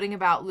 she's gloating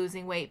about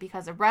losing weight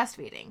because of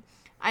breastfeeding.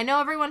 I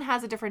know everyone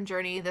has a different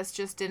journey. This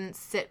just didn't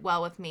sit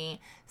well with me.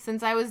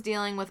 Since I was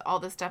dealing with all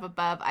the stuff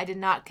above, I did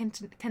not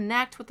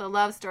connect with the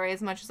love story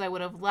as much as I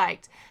would have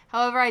liked.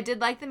 However, I did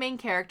like the main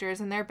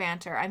characters and their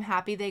banter. I'm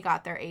happy they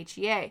got their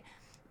HEA.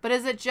 But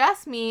is it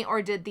just me,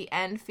 or did the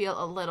end feel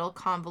a little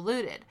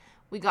convoluted?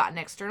 We got an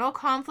external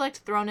conflict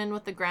thrown in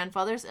with the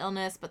grandfather's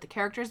illness, but the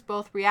characters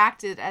both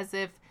reacted as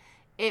if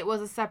it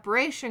was a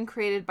separation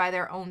created by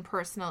their own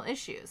personal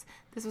issues.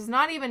 This was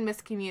not even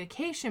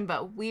miscommunication,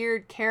 but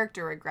weird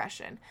character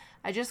regression.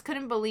 I just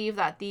couldn't believe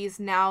that these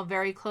now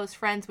very close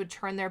friends would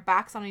turn their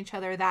backs on each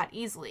other that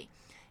easily.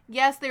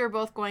 Yes, they were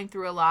both going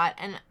through a lot,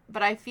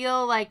 but I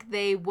feel like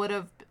they would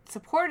have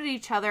supported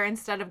each other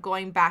instead of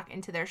going back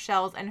into their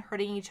shells and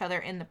hurting each other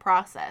in the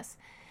process.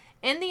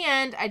 In the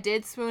end, I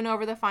did swoon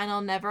over the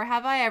final Never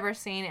Have I Ever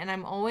Seen, and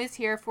I'm always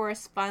here for a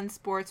fun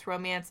sports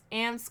romance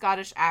and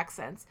Scottish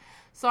accents.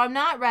 So I'm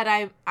not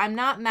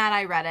mad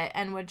I read it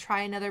and would try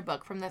another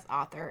book from this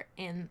author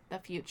in the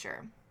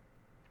future.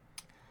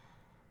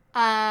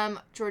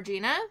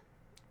 Georgina,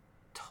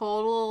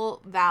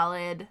 total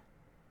valid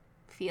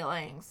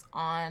feelings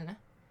on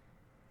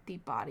the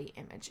body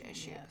image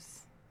issues.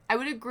 Yes. I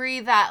would agree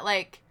that,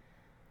 like,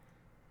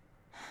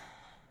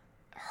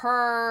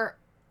 her,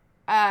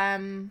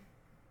 there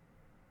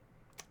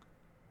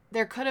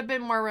could have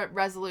been more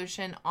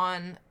resolution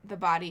on the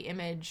body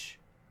image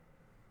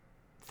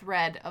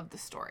thread of the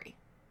story.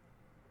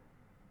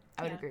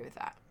 I would agree with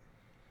that.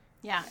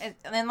 Yeah, and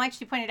then like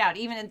she pointed out,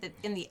 even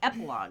in the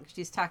epilogue,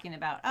 she's talking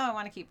about, I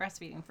want to keep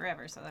breastfeeding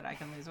forever so that I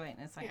can lose weight.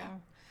 And it's like,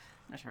 I'm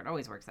not sure it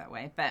always works that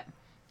way, but...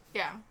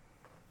 Yeah.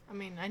 I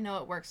mean, I know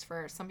it works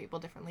for some people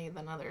differently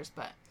than others,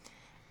 but...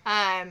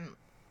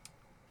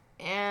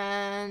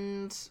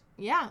 And,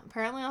 yeah,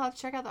 apparently I'll have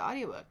to check out the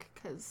audiobook,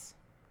 because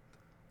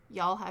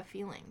y'all have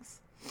feelings.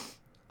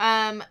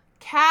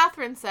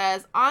 Catherine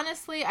says,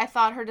 honestly, I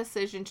thought her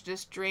decision to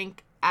just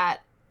drink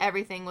at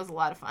everything was a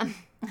lot of fun.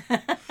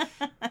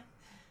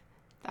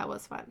 That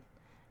was fun.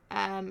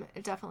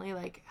 It definitely,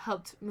 like,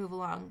 helped move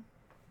along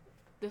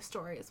the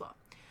story as well.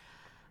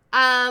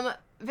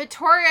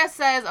 Victoria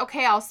says,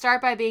 okay, I'll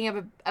start by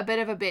being a bit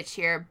of a bitch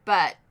here,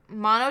 but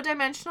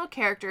monodimensional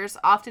characters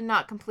often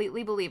not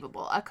completely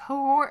believable. A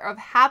cohort of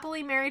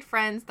happily married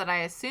friends that I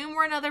assume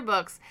were in other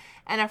books,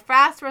 and a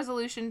fast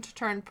resolution to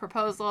turn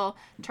proposal,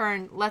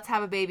 let's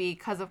have a baby,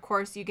 because of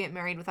course you get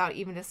married without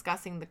even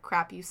discussing the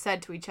crap you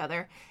said to each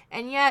other,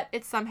 and yet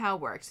it somehow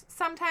worked.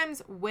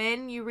 Sometimes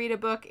when you read a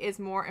book is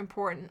more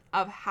important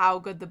of how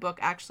good the book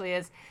actually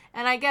is,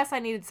 and I guess I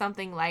needed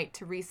something light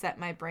to reset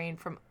my brain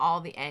from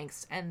all the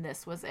angst, and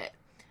this was it.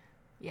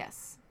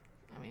 Yes.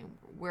 I mean,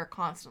 we're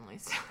constantly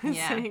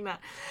Yeah. saying that.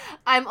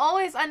 I'm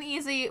always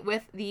uneasy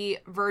with the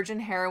virgin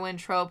heroine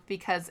trope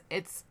because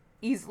it's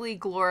easily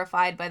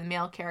glorified by the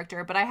male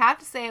character, but I have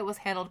to say it was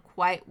handled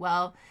quite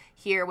well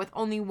here with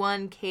only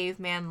one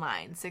caveman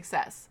line.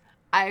 Success.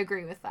 I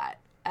agree with that.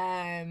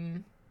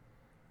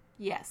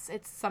 Yes,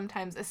 it's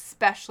sometimes,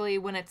 especially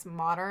when it's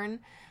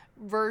modern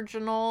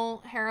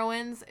virginal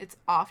heroines, it's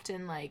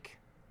often like,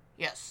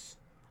 yes,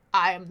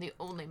 I am the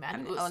only man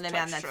I'm who's the only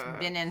man touched that's her.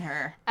 been in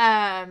her.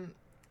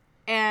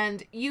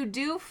 And you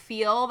do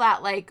feel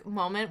that, like,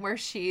 moment where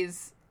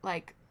she's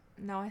like,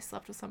 no, I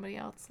slept with somebody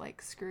else,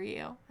 like, screw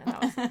you.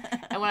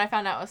 And when I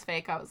found out it was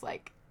fake, I was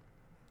like,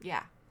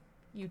 yeah,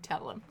 you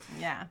tell him.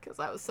 Yeah. Because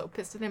I was so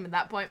pissed at him at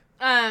that point.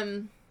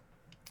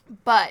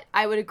 But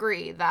I would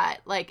agree that,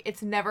 like,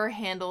 it's never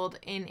handled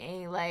in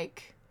a,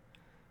 like,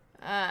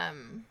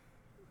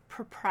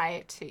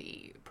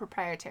 proprietary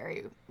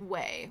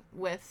way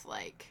with,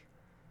 like,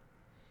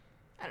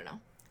 I don't know.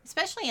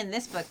 Especially in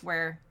this book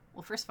where,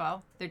 well, first of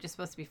all, they're just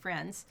supposed to be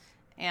friends,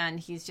 and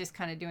he's just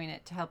kind of doing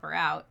it to help her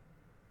out.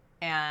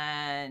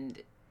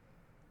 And,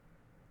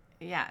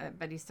 yeah,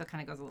 but he still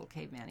kind of goes a little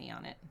caveman-y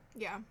on it.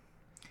 Yeah.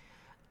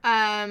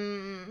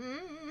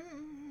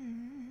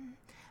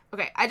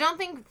 Okay, I don't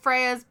think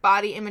Freya's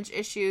body image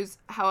issues,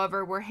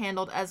 however, were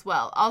handled as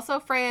well. Also,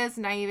 Freya's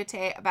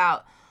naivete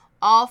about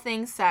all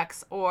things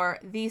sex or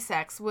the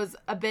sex was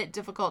a bit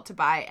difficult to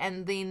buy,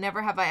 and the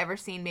never have I ever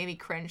seen made me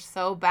cringe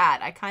so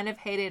bad. I kind of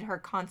hated her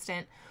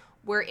constant,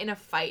 we're in a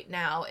fight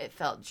now. It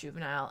felt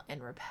juvenile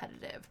and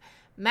repetitive.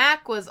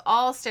 Mac was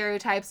all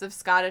stereotypes of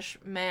Scottish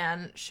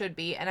man should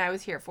be, and I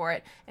was here for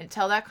it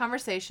until that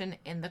conversation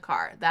in the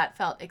car. That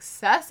felt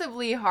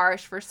excessively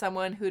harsh for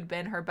someone who'd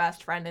been her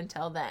best friend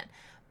until then.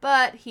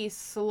 But he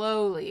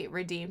slowly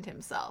redeemed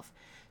himself.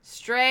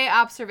 Stray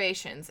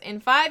observations.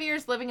 In 5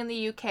 years living in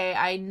the UK,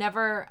 I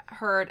never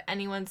heard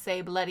anyone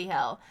say bloody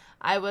hell.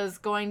 I was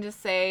going to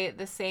say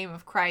the same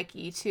of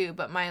crikey too,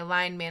 but my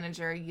line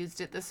manager used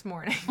it this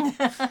morning.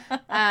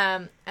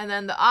 And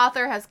then the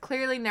author has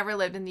clearly never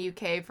lived in the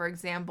UK. For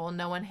example,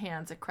 no one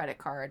hands a credit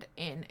card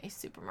in a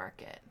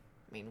supermarket.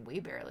 I mean,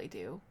 we barely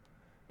do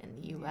in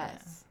the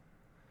US.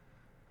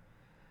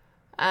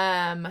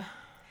 Yeah.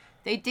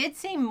 They did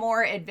seem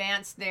more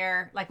advanced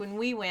there. Like when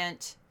we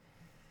went,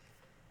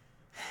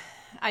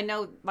 I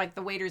know like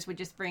the waiters would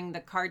just bring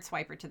the card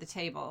swiper to the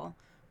table,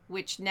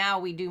 which now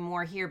we do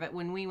more here. But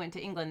when we went to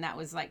England, that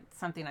was like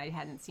something I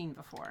hadn't seen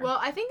before. Well,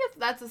 I think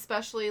that's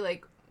especially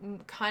like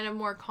kind of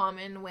more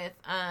common with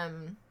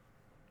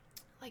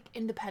like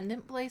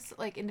independent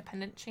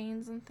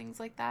chains and things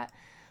like that.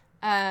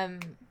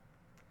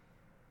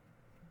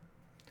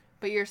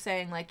 But you're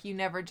saying, like, you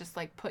never just,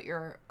 like, put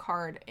your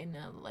card in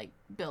a, like,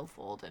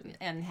 billfold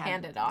and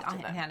hand it off to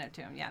them. Hand it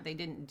to them. Yeah, they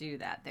didn't do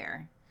that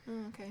there.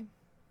 Okay.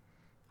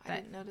 I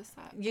didn't notice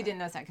that. You didn't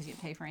notice that because you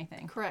didn't pay for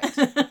anything. Correct.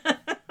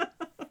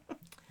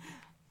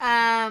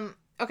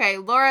 Okay,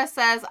 Laura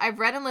says, I've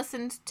read and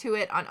listened to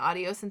it on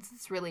audio since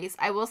its release.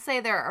 I will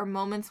say there are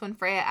moments when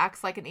Freya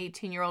acts like an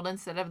 18-year-old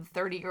instead of the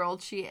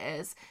 30-year-old she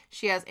is.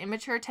 She has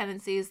immature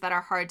tendencies that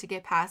are hard to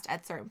get past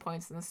at certain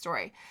points in the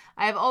story.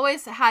 I have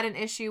always had an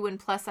issue when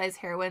plus-size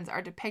heroines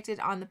are depicted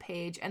on the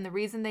page, and the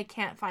reason they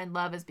can't find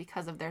love is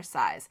because of their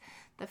size.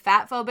 The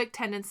fat-phobic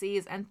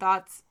tendencies and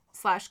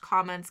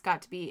thoughts/comments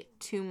got to be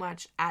too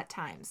much at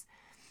times.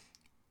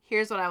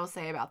 Here's what I will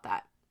say about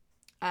that.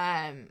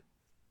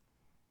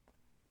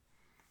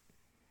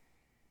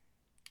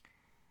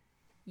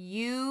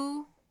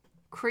 You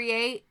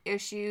create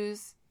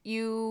issues.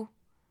 You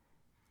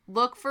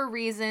look for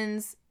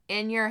reasons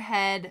in your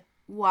head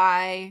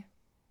why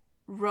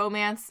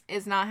romance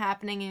is not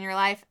happening in your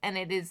life, and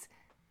it is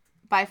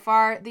by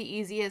far the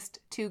easiest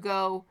to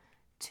go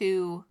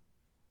to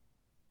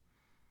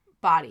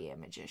body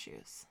image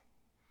issues.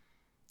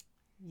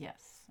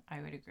 Yes,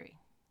 I would agree.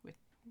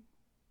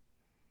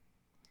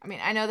 I mean,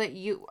 I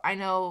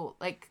know,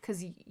 like,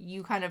 because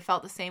you kind of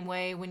felt the same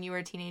way when you were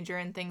a teenager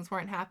and things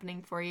weren't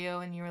happening for you,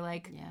 and you were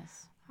like,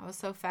 yes, I was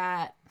so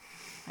fat.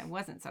 I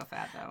wasn't so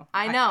fat, though.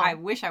 I know. I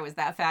wish I was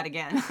that fat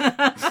again.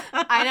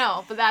 I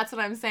know, but that's what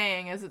I'm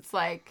saying, is it's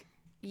like,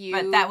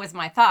 But that was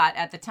my thought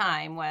at the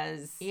time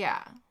was...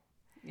 Yeah.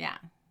 Yeah.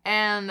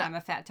 And... I'm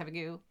a fat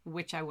tabagoo,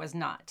 which I was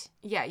not.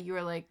 Yeah, you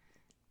were, like,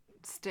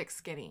 stick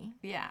skinny.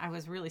 Yeah, I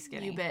was really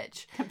skinny. You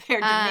bitch.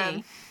 Compared to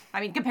me.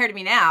 I mean, compared to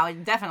me now,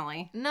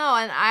 definitely. No,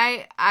 and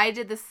I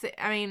did this.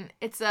 I mean,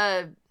 it's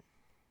a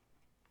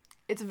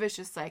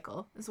vicious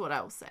cycle, is what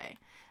I will say.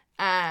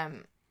 I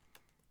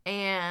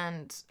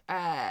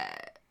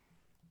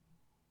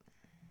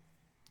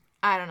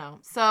don't know.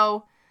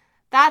 So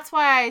that's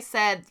why I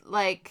said,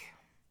 like,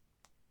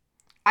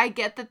 I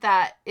get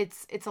that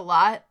it's a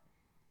lot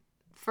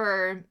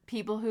for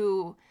people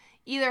who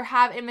either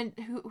have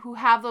who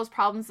have those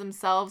problems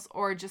themselves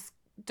or just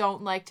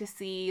don't like to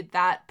see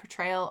that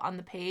portrayal on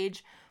the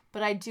page.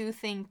 But I do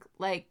think,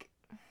 like,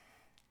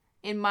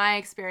 in my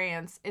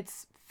experience,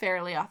 it's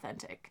fairly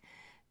authentic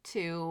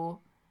to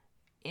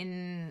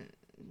in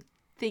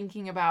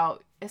thinking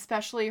about,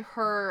 especially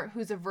her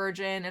who's a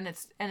virgin and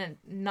it's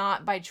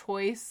not by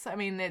choice. I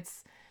mean,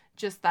 it's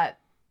just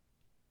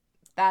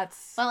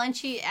that's well, and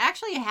she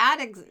actually had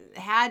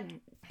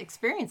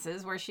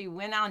experiences where she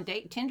went on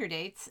Tinder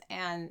dates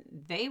and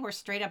they were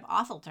straight up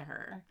awful to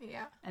her.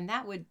 Yeah. And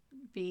that would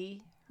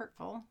be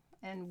hurtful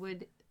and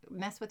would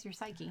mess with your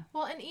psyche.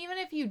 Well, and even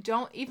if you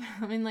don't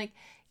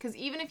because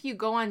even if you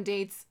go on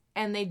dates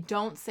and they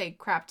don't say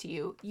crap to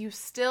you, you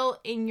still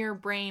in your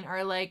brain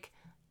are like,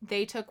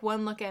 they took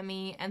one look at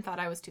me and thought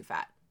I was too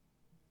fat.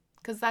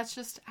 Because that's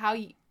just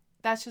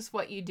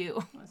what you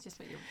do. That's just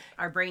what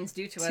our brains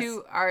do to us.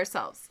 To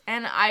ourselves.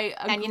 And I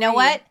agree. And you know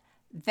what?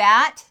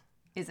 That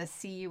is a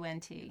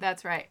CUNT.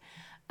 That's right.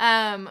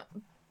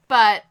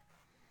 But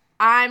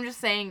I'm just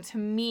saying, to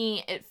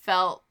me, it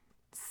felt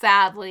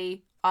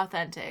sadly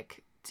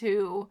authentic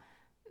to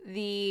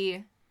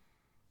the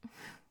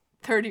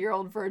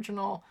 30-year-old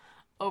virginal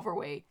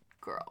overweight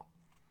girl,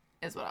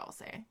 is what I will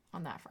say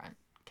on that front.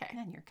 Okay.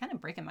 Man, you're kind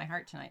of breaking my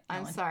heart tonight,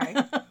 I'm Ellen. sorry.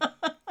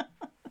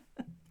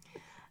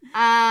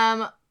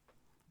 I'm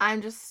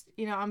just,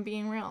 I'm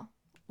being real.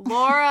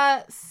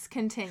 Laura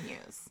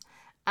continues.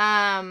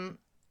 I'm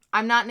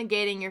not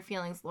negating your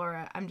feelings,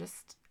 Laura. I'm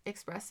just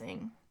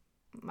expressing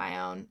my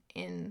own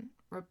in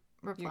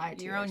reply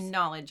to your own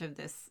knowledge of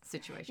this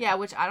situation. Yeah,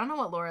 which I don't know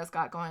what Laura's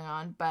got going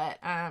on, but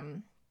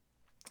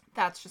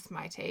that's just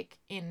my take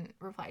in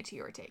reply to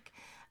your take.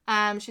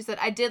 She said,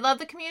 I did love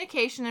the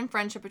communication and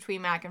friendship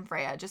between Mac and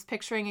Freya. Just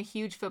picturing a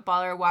huge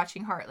footballer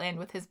watching Heartland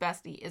with his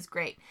bestie is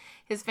great.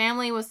 His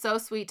family was so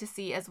sweet to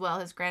see as well.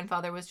 His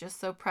grandfather was just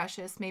so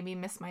precious, made me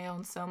miss my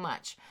own so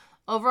much.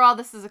 Overall,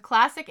 this is a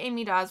classic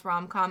Amy Dawes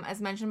rom-com.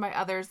 As mentioned by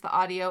others, the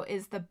audio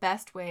is the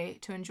best way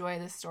to enjoy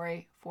this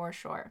story for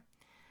sure.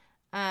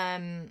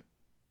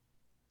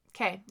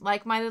 Okay,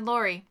 Like-Minded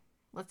Lori.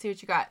 Let's see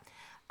what you got.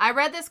 I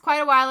read this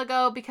quite a while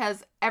ago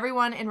because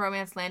everyone in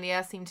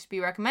Romancelandia seemed to be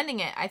recommending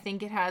it. I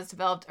think it has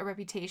developed a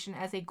reputation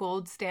as a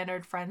gold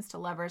standard Friends to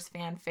Lovers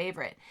fan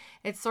favorite.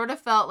 It sort of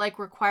felt like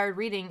required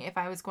reading if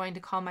I was going to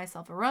call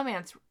myself a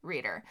romance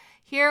reader.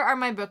 Here are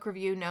my book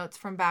review notes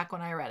from back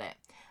when I read it.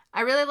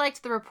 I really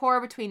liked the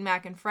rapport between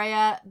Mac and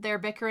Freya. Their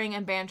bickering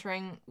and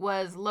bantering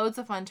was loads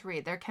of fun to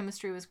read. Their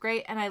chemistry was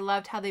great, and I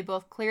loved how they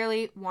both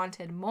clearly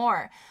wanted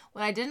more.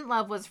 What I didn't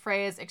love was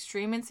Freya's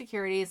extreme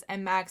insecurities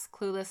and Mac's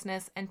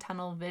cluelessness and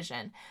tunnel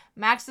vision.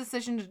 Mac's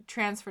decision to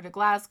transfer to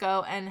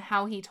Glasgow and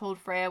how he told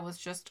Freya was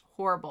just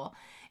horrible.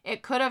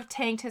 It could have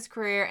tanked his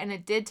career, and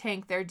it did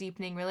tank their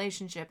deepening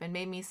relationship, and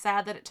made me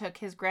sad that it took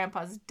his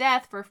grandpa's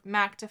death for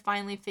Mac to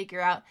finally figure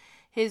out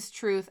his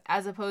truth,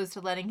 as opposed to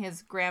letting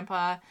his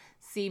grandpa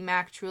see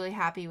Mac truly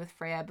happy with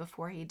Freya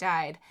before he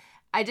died.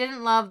 I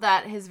didn't love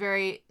that his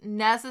very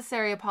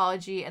necessary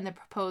apology and the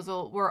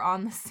proposal were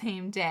on the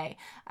same day.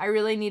 I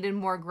really needed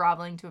more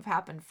groveling to have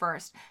happened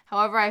first.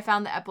 However, I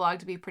found the epilogue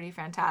to be pretty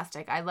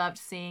fantastic. I loved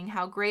seeing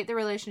how great the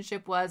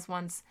relationship was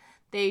once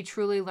they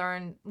truly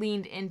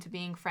leaned into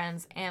being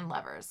friends and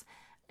lovers.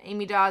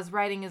 Amy Dawes'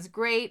 writing is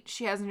great.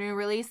 She has a new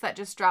release that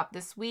just dropped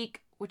this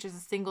week, which is a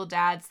single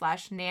dad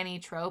 / nanny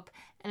trope,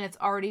 and it's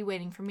already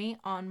waiting for me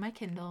on my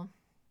Kindle.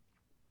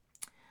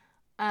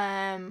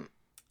 I'm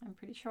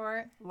pretty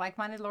sure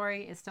Like-Minded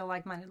Lori is still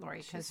Like-Minded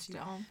Lori because she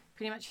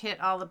pretty much hit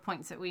all the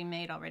points that we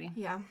made already.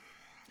 Yeah.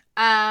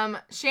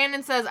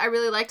 Shannon says, I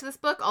really liked this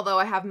book, although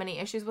I have many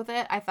issues with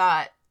it. I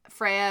thought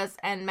Freya's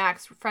and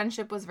Mac's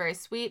friendship was very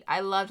sweet. I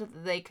loved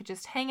that they could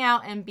just hang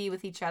out and be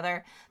with each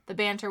other. The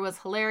banter was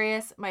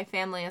hilarious. My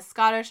family is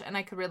Scottish, and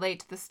I could relate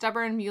to the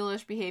stubborn,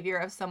 mulish behavior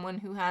of someone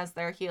who has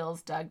their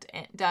heels dug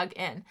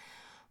in.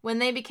 When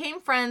they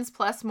became friends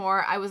plus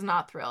more, I was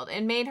not thrilled.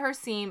 It made her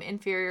seem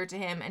inferior to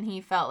him, and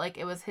he felt like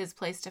it was his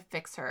place to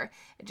fix her.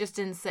 It just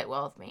didn't sit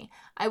well with me.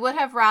 I would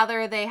have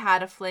rather they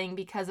had a fling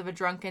because of a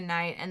drunken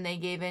night and they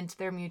gave in to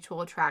their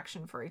mutual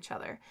attraction for each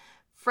other.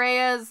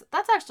 Freya's,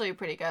 that's actually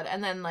pretty good.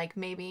 And then,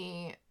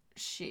 maybe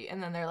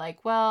and then they're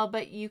like, well,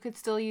 but you could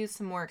still use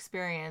some more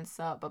experience.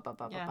 So,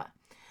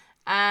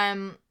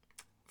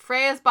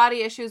 Freya's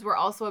body issues were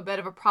also a bit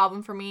of a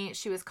problem for me.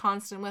 She was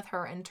constant with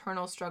her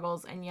internal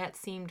struggles and yet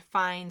seemed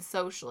fine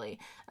socially.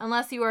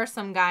 Unless you are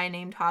some guy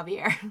named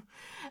Javier.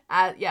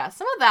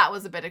 Some of that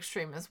was a bit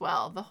extreme as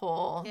well. The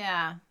whole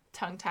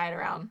tongue tied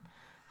around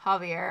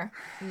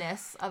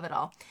Javier-ness of it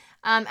all.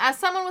 As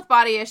someone with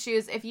body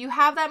issues, if you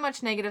have that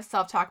much negative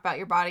self-talk about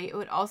your body, it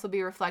would also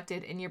be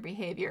reflected in your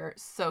behavior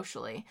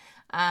socially.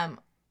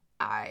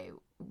 I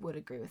would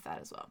agree with that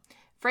as well.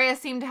 Freya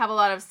seemed to have a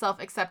lot of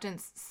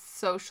self-acceptance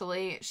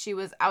socially. She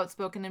was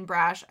outspoken and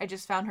brash. I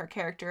just found her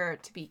character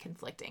to be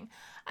conflicting.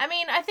 I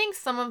mean, I think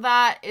some of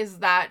that is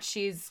that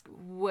she's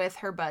with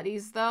her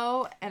buddies,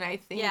 though, and I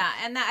think... Yeah,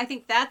 and I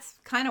think that's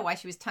kind of why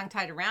she was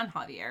tongue-tied around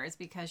Javier, is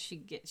because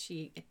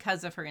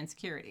because of her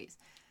insecurities.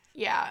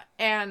 Yeah,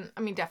 and, I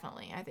mean,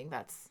 definitely. I think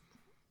that's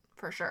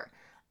for sure.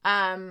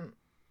 And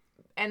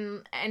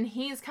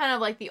he's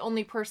kind of, the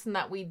only person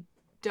that we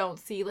don't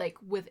see,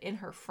 within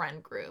her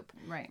friend group.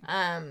 Right.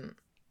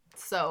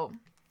 So,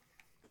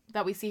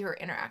 that we see her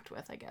interact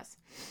with, I guess.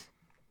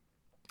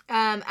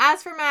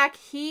 As for Mac,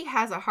 he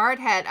has a hard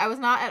head. I was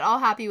not at all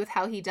happy with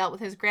how he dealt with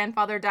his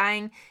grandfather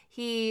dying.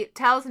 He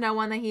tells no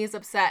one that he is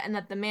upset and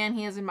that the man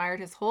he has admired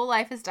his whole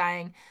life is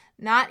dying.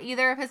 Not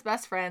either of his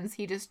best friends.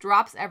 He just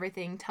drops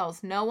everything,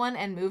 tells no one,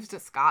 and moves to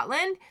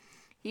Scotland.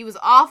 He was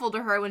awful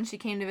to her when she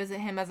came to visit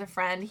him as a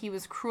friend. He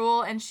was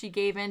cruel, and she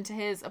gave in to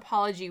his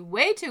apology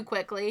way too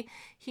quickly.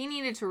 He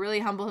needed to really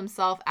humble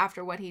himself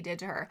after what he did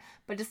to her.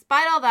 But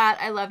despite all that,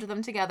 I loved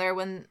them together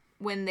when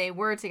they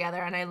were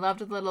together, and I loved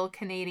the little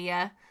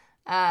Canada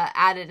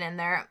added in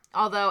there.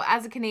 Although,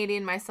 as a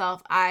Canadian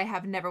myself, I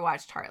have never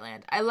watched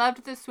Heartland. I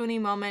loved the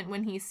swoony moment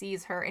when he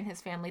sees her in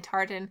his family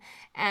tartan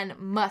and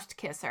must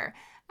kiss her.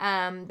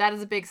 That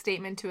is a big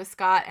statement to a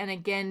Scot, and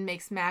again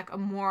makes Mac a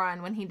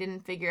moron when he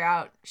didn't figure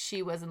out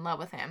she was in love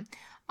with him.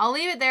 I'll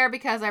leave it there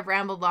because I've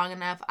rambled long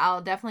enough.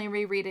 I'll definitely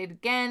reread it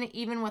again,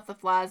 even with the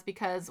flaws,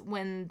 because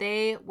when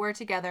they were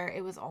together,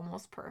 it was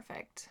almost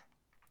perfect.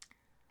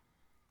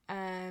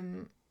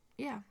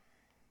 Yeah.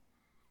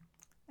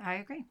 I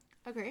agree.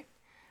 Agree.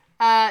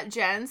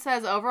 Jen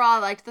says, overall, I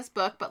liked this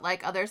book, but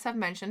like others have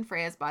mentioned,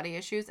 Freya's body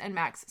issues and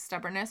Mac's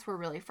stubbornness were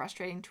really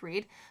frustrating to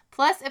read.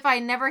 Plus, if I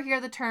never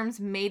hear the terms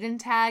maiden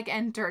tag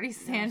and dirty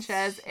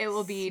Sanchez, it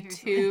will be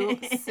too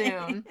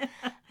soon.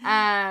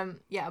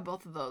 Yeah,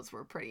 both of those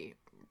were pretty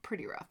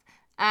rough.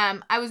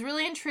 I was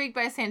really intrigued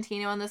by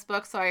Santino in this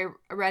book, so I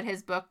read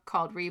his book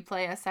called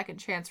Replay, A Second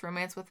Chance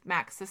Romance with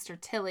Mac's sister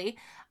Tilly.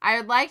 I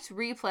liked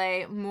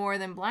Replay more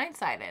than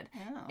Blindsided.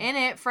 Oh. In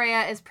it,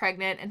 Freya is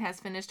pregnant and has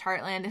finished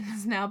Heartland and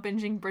is now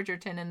binging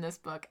Bridgerton in this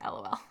book,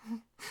 LOL.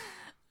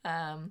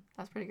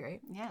 That's pretty great.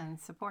 Yeah, and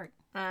support.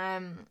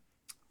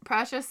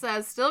 Precious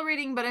says, still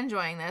reading but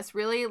enjoying this.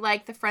 Really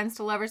like the Friends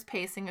to Lovers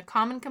pacing. A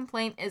common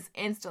complaint is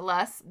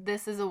Insta-less.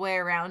 This is a way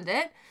around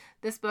it.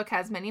 This book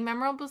has many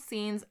memorable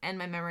scenes, and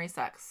my memory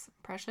sucks.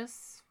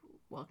 Precious,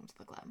 welcome to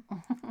the club.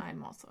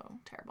 I'm also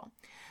terrible.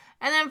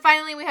 And then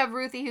finally we have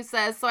Ruthie who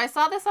says, so I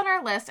saw this on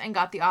our list and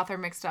got the author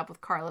mixed up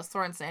with Carla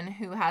Sorensen,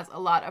 who has a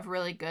lot of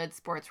really good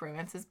sports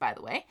romances, by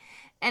the way.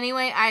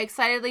 Anyway, I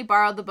excitedly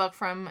borrowed the book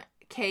from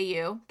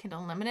KU,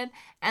 Kindle Unlimited,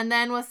 and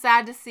then was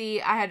sad to see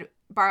I had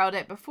borrowed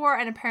it before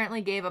and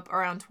apparently gave up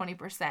around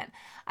 20%.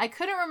 I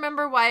couldn't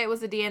remember why it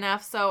was a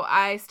DNF, so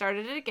I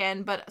started it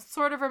again, but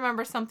sort of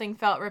remember something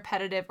felt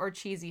repetitive or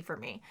cheesy for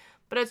me.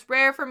 But it's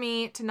rare for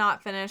me to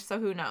not finish, so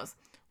who knows.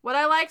 What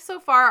I like so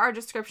far are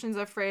descriptions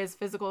of Freya's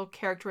physical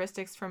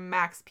characteristics from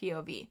Mac's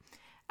POV.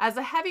 As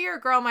a heavier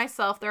girl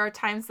myself, there are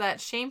times that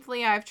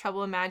shamefully I have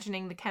trouble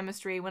imagining the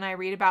chemistry when I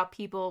read about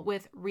people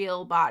with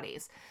real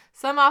bodies.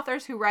 Some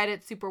authors who write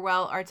it super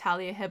well are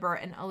Talia Hibbert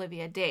and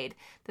Olivia Dade.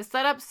 The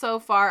setup so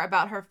far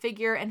about her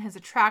figure and his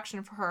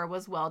attraction for her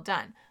was well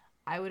done.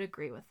 I would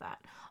agree with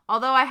that.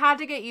 Although I had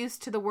to get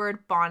used to the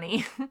word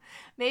Bonnie.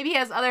 Maybe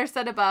as others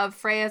said above,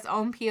 Freya's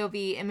own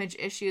POV image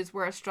issues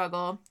were a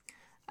struggle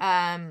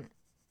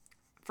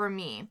for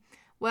me.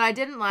 What I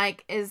didn't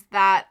like is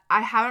that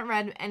I haven't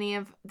read any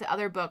of the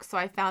other books, so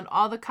I found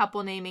all the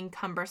couple naming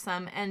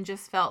cumbersome and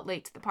just felt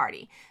late to the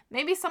party.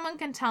 Maybe someone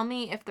can tell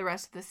me if the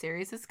rest of the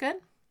series is good?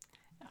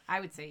 I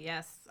would say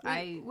yes.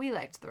 We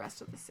liked the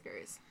rest of the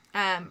series.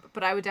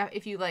 But I would,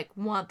 if you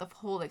want the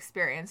whole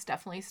experience,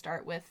 definitely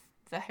start with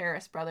the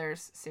Harris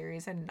Brothers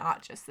series and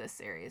not just this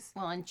series.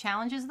 Well, and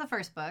Challenge is the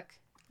first book.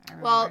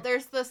 Well,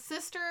 there's the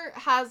sister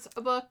has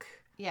a book.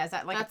 Yeah, is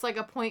that that's like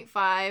a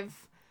 0.5.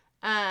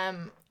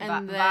 And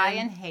then Vi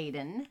and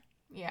Hayden.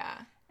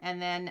 Yeah.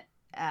 And then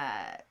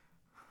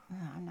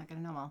I'm not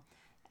gonna know them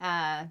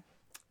all.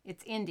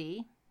 It's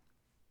Indy,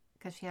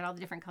 because she had all the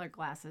different colored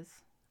glasses.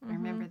 I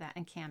remember that.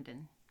 And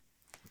Camden.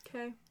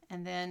 Okay.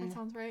 And then that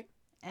sounds right.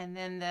 And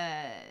then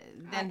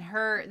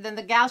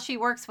the gal she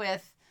works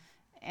with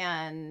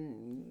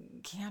and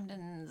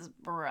Camden's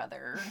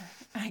brother.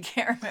 I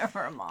can't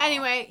remember them all.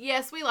 Anyway,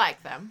 yes, we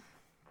like them.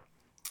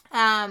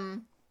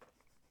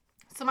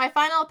 So my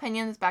final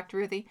opinion is back to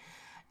Ruthie.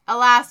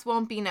 Alas,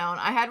 won't be known.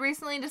 I had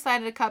recently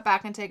decided to cut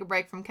back and take a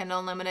break from Kindle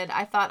Unlimited.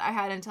 I thought I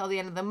had until the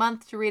end of the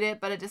month to read it,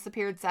 but it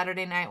disappeared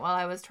Saturday night while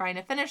I was trying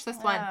to finish this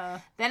one.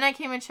 Then I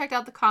came and checked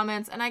out the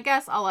comments, and I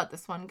guess I'll let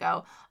this one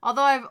go.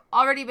 Although I've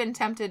already been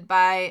tempted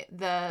by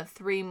the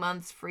 3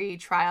 months free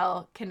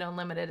trial Kindle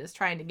Unlimited is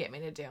trying to get me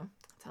to do.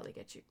 That's how they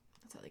get you.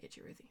 That's how they get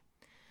you, Ruthie.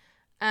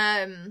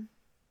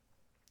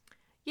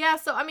 Yeah,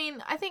 so, I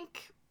mean, I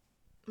think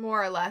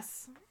more or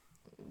less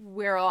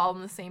we're all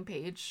on the same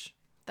page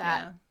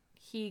that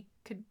he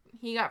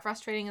got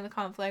frustrating in the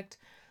conflict.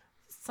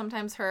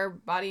 Sometimes her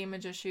body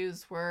image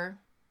issues were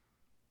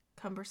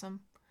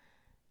cumbersome,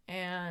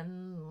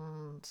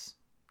 and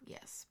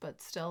yes,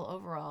 but still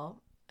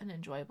overall an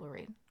enjoyable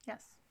read.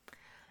 Yes.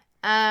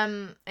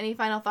 Any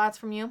final thoughts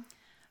from you?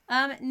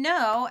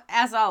 No,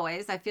 as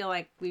always, I feel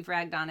like we've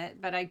ragged on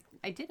it, but I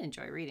did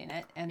enjoy reading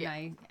it, and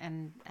I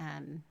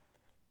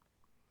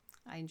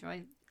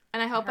enjoyed.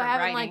 And I hope I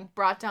haven't writing.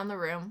 Brought down the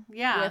room.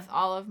 Yeah. With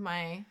all of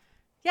my.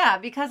 Yeah,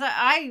 because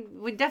I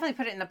would definitely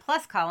put it in the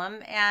plus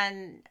column,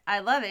 and I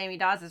love Amy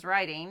Dawes'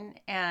 writing,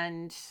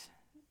 and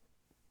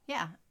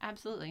yeah,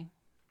 absolutely.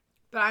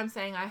 But I'm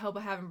saying I hope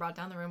I haven't brought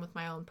down the room with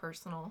my own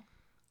personal.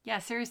 Yeah,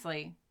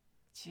 seriously.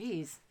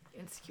 Jeez.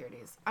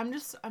 Insecurities. I'm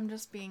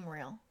just being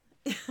real.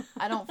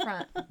 I don't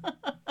front.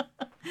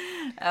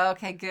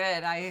 Okay,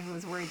 good. I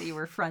was worried that you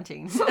were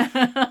fronting.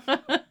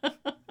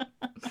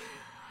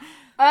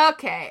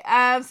 Okay,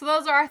 so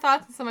those are our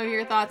thoughts and some of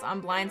your thoughts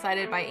on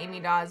Blindsided by Amy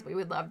Dawes. We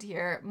would love to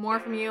hear more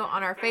from you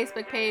on our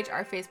Facebook page,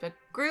 our Facebook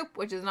group,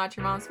 which is Not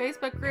Your Mom's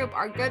Facebook group,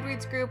 our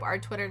Goodreads group, our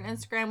Twitter and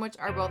Instagram, which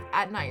are both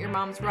at Not Your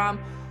Mom's Rom,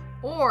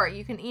 or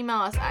you can email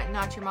us at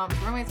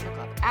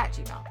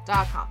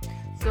notyourmomsromancebookclub@gmail.com.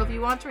 So if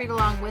you want to read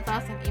along with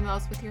us and email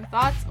us with your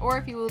thoughts, or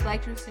if you would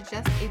like to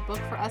suggest a book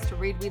for us to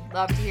read, we'd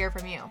love to hear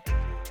from you.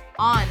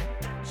 On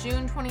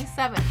June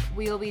 27th,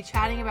 we will be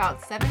chatting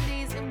about 7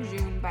 Days in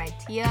June by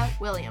Tia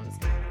Williams.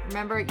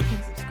 Remember, you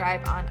can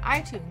subscribe on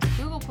iTunes,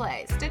 Google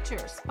Play, Stitcher,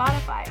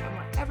 Spotify, and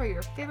wherever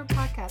your favorite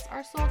podcasts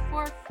are sold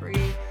for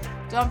free.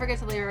 Don't forget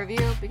to leave a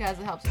review because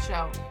it helps the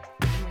show,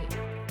 and we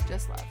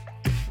just love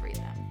to read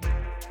them.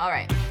 All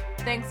right.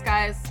 Thanks,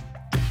 guys.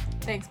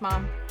 Thanks,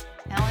 Mom.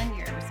 Ellen,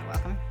 you're ever so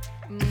welcome.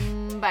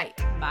 Bye.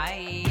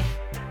 Bye.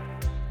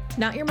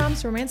 Not Your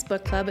Mom's Romance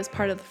Book Club is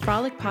part of the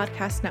Frolic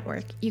Podcast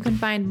Network. You can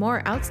find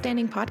more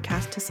outstanding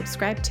podcasts to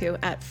subscribe to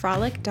at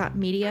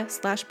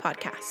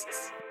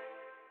frolic.media/podcasts.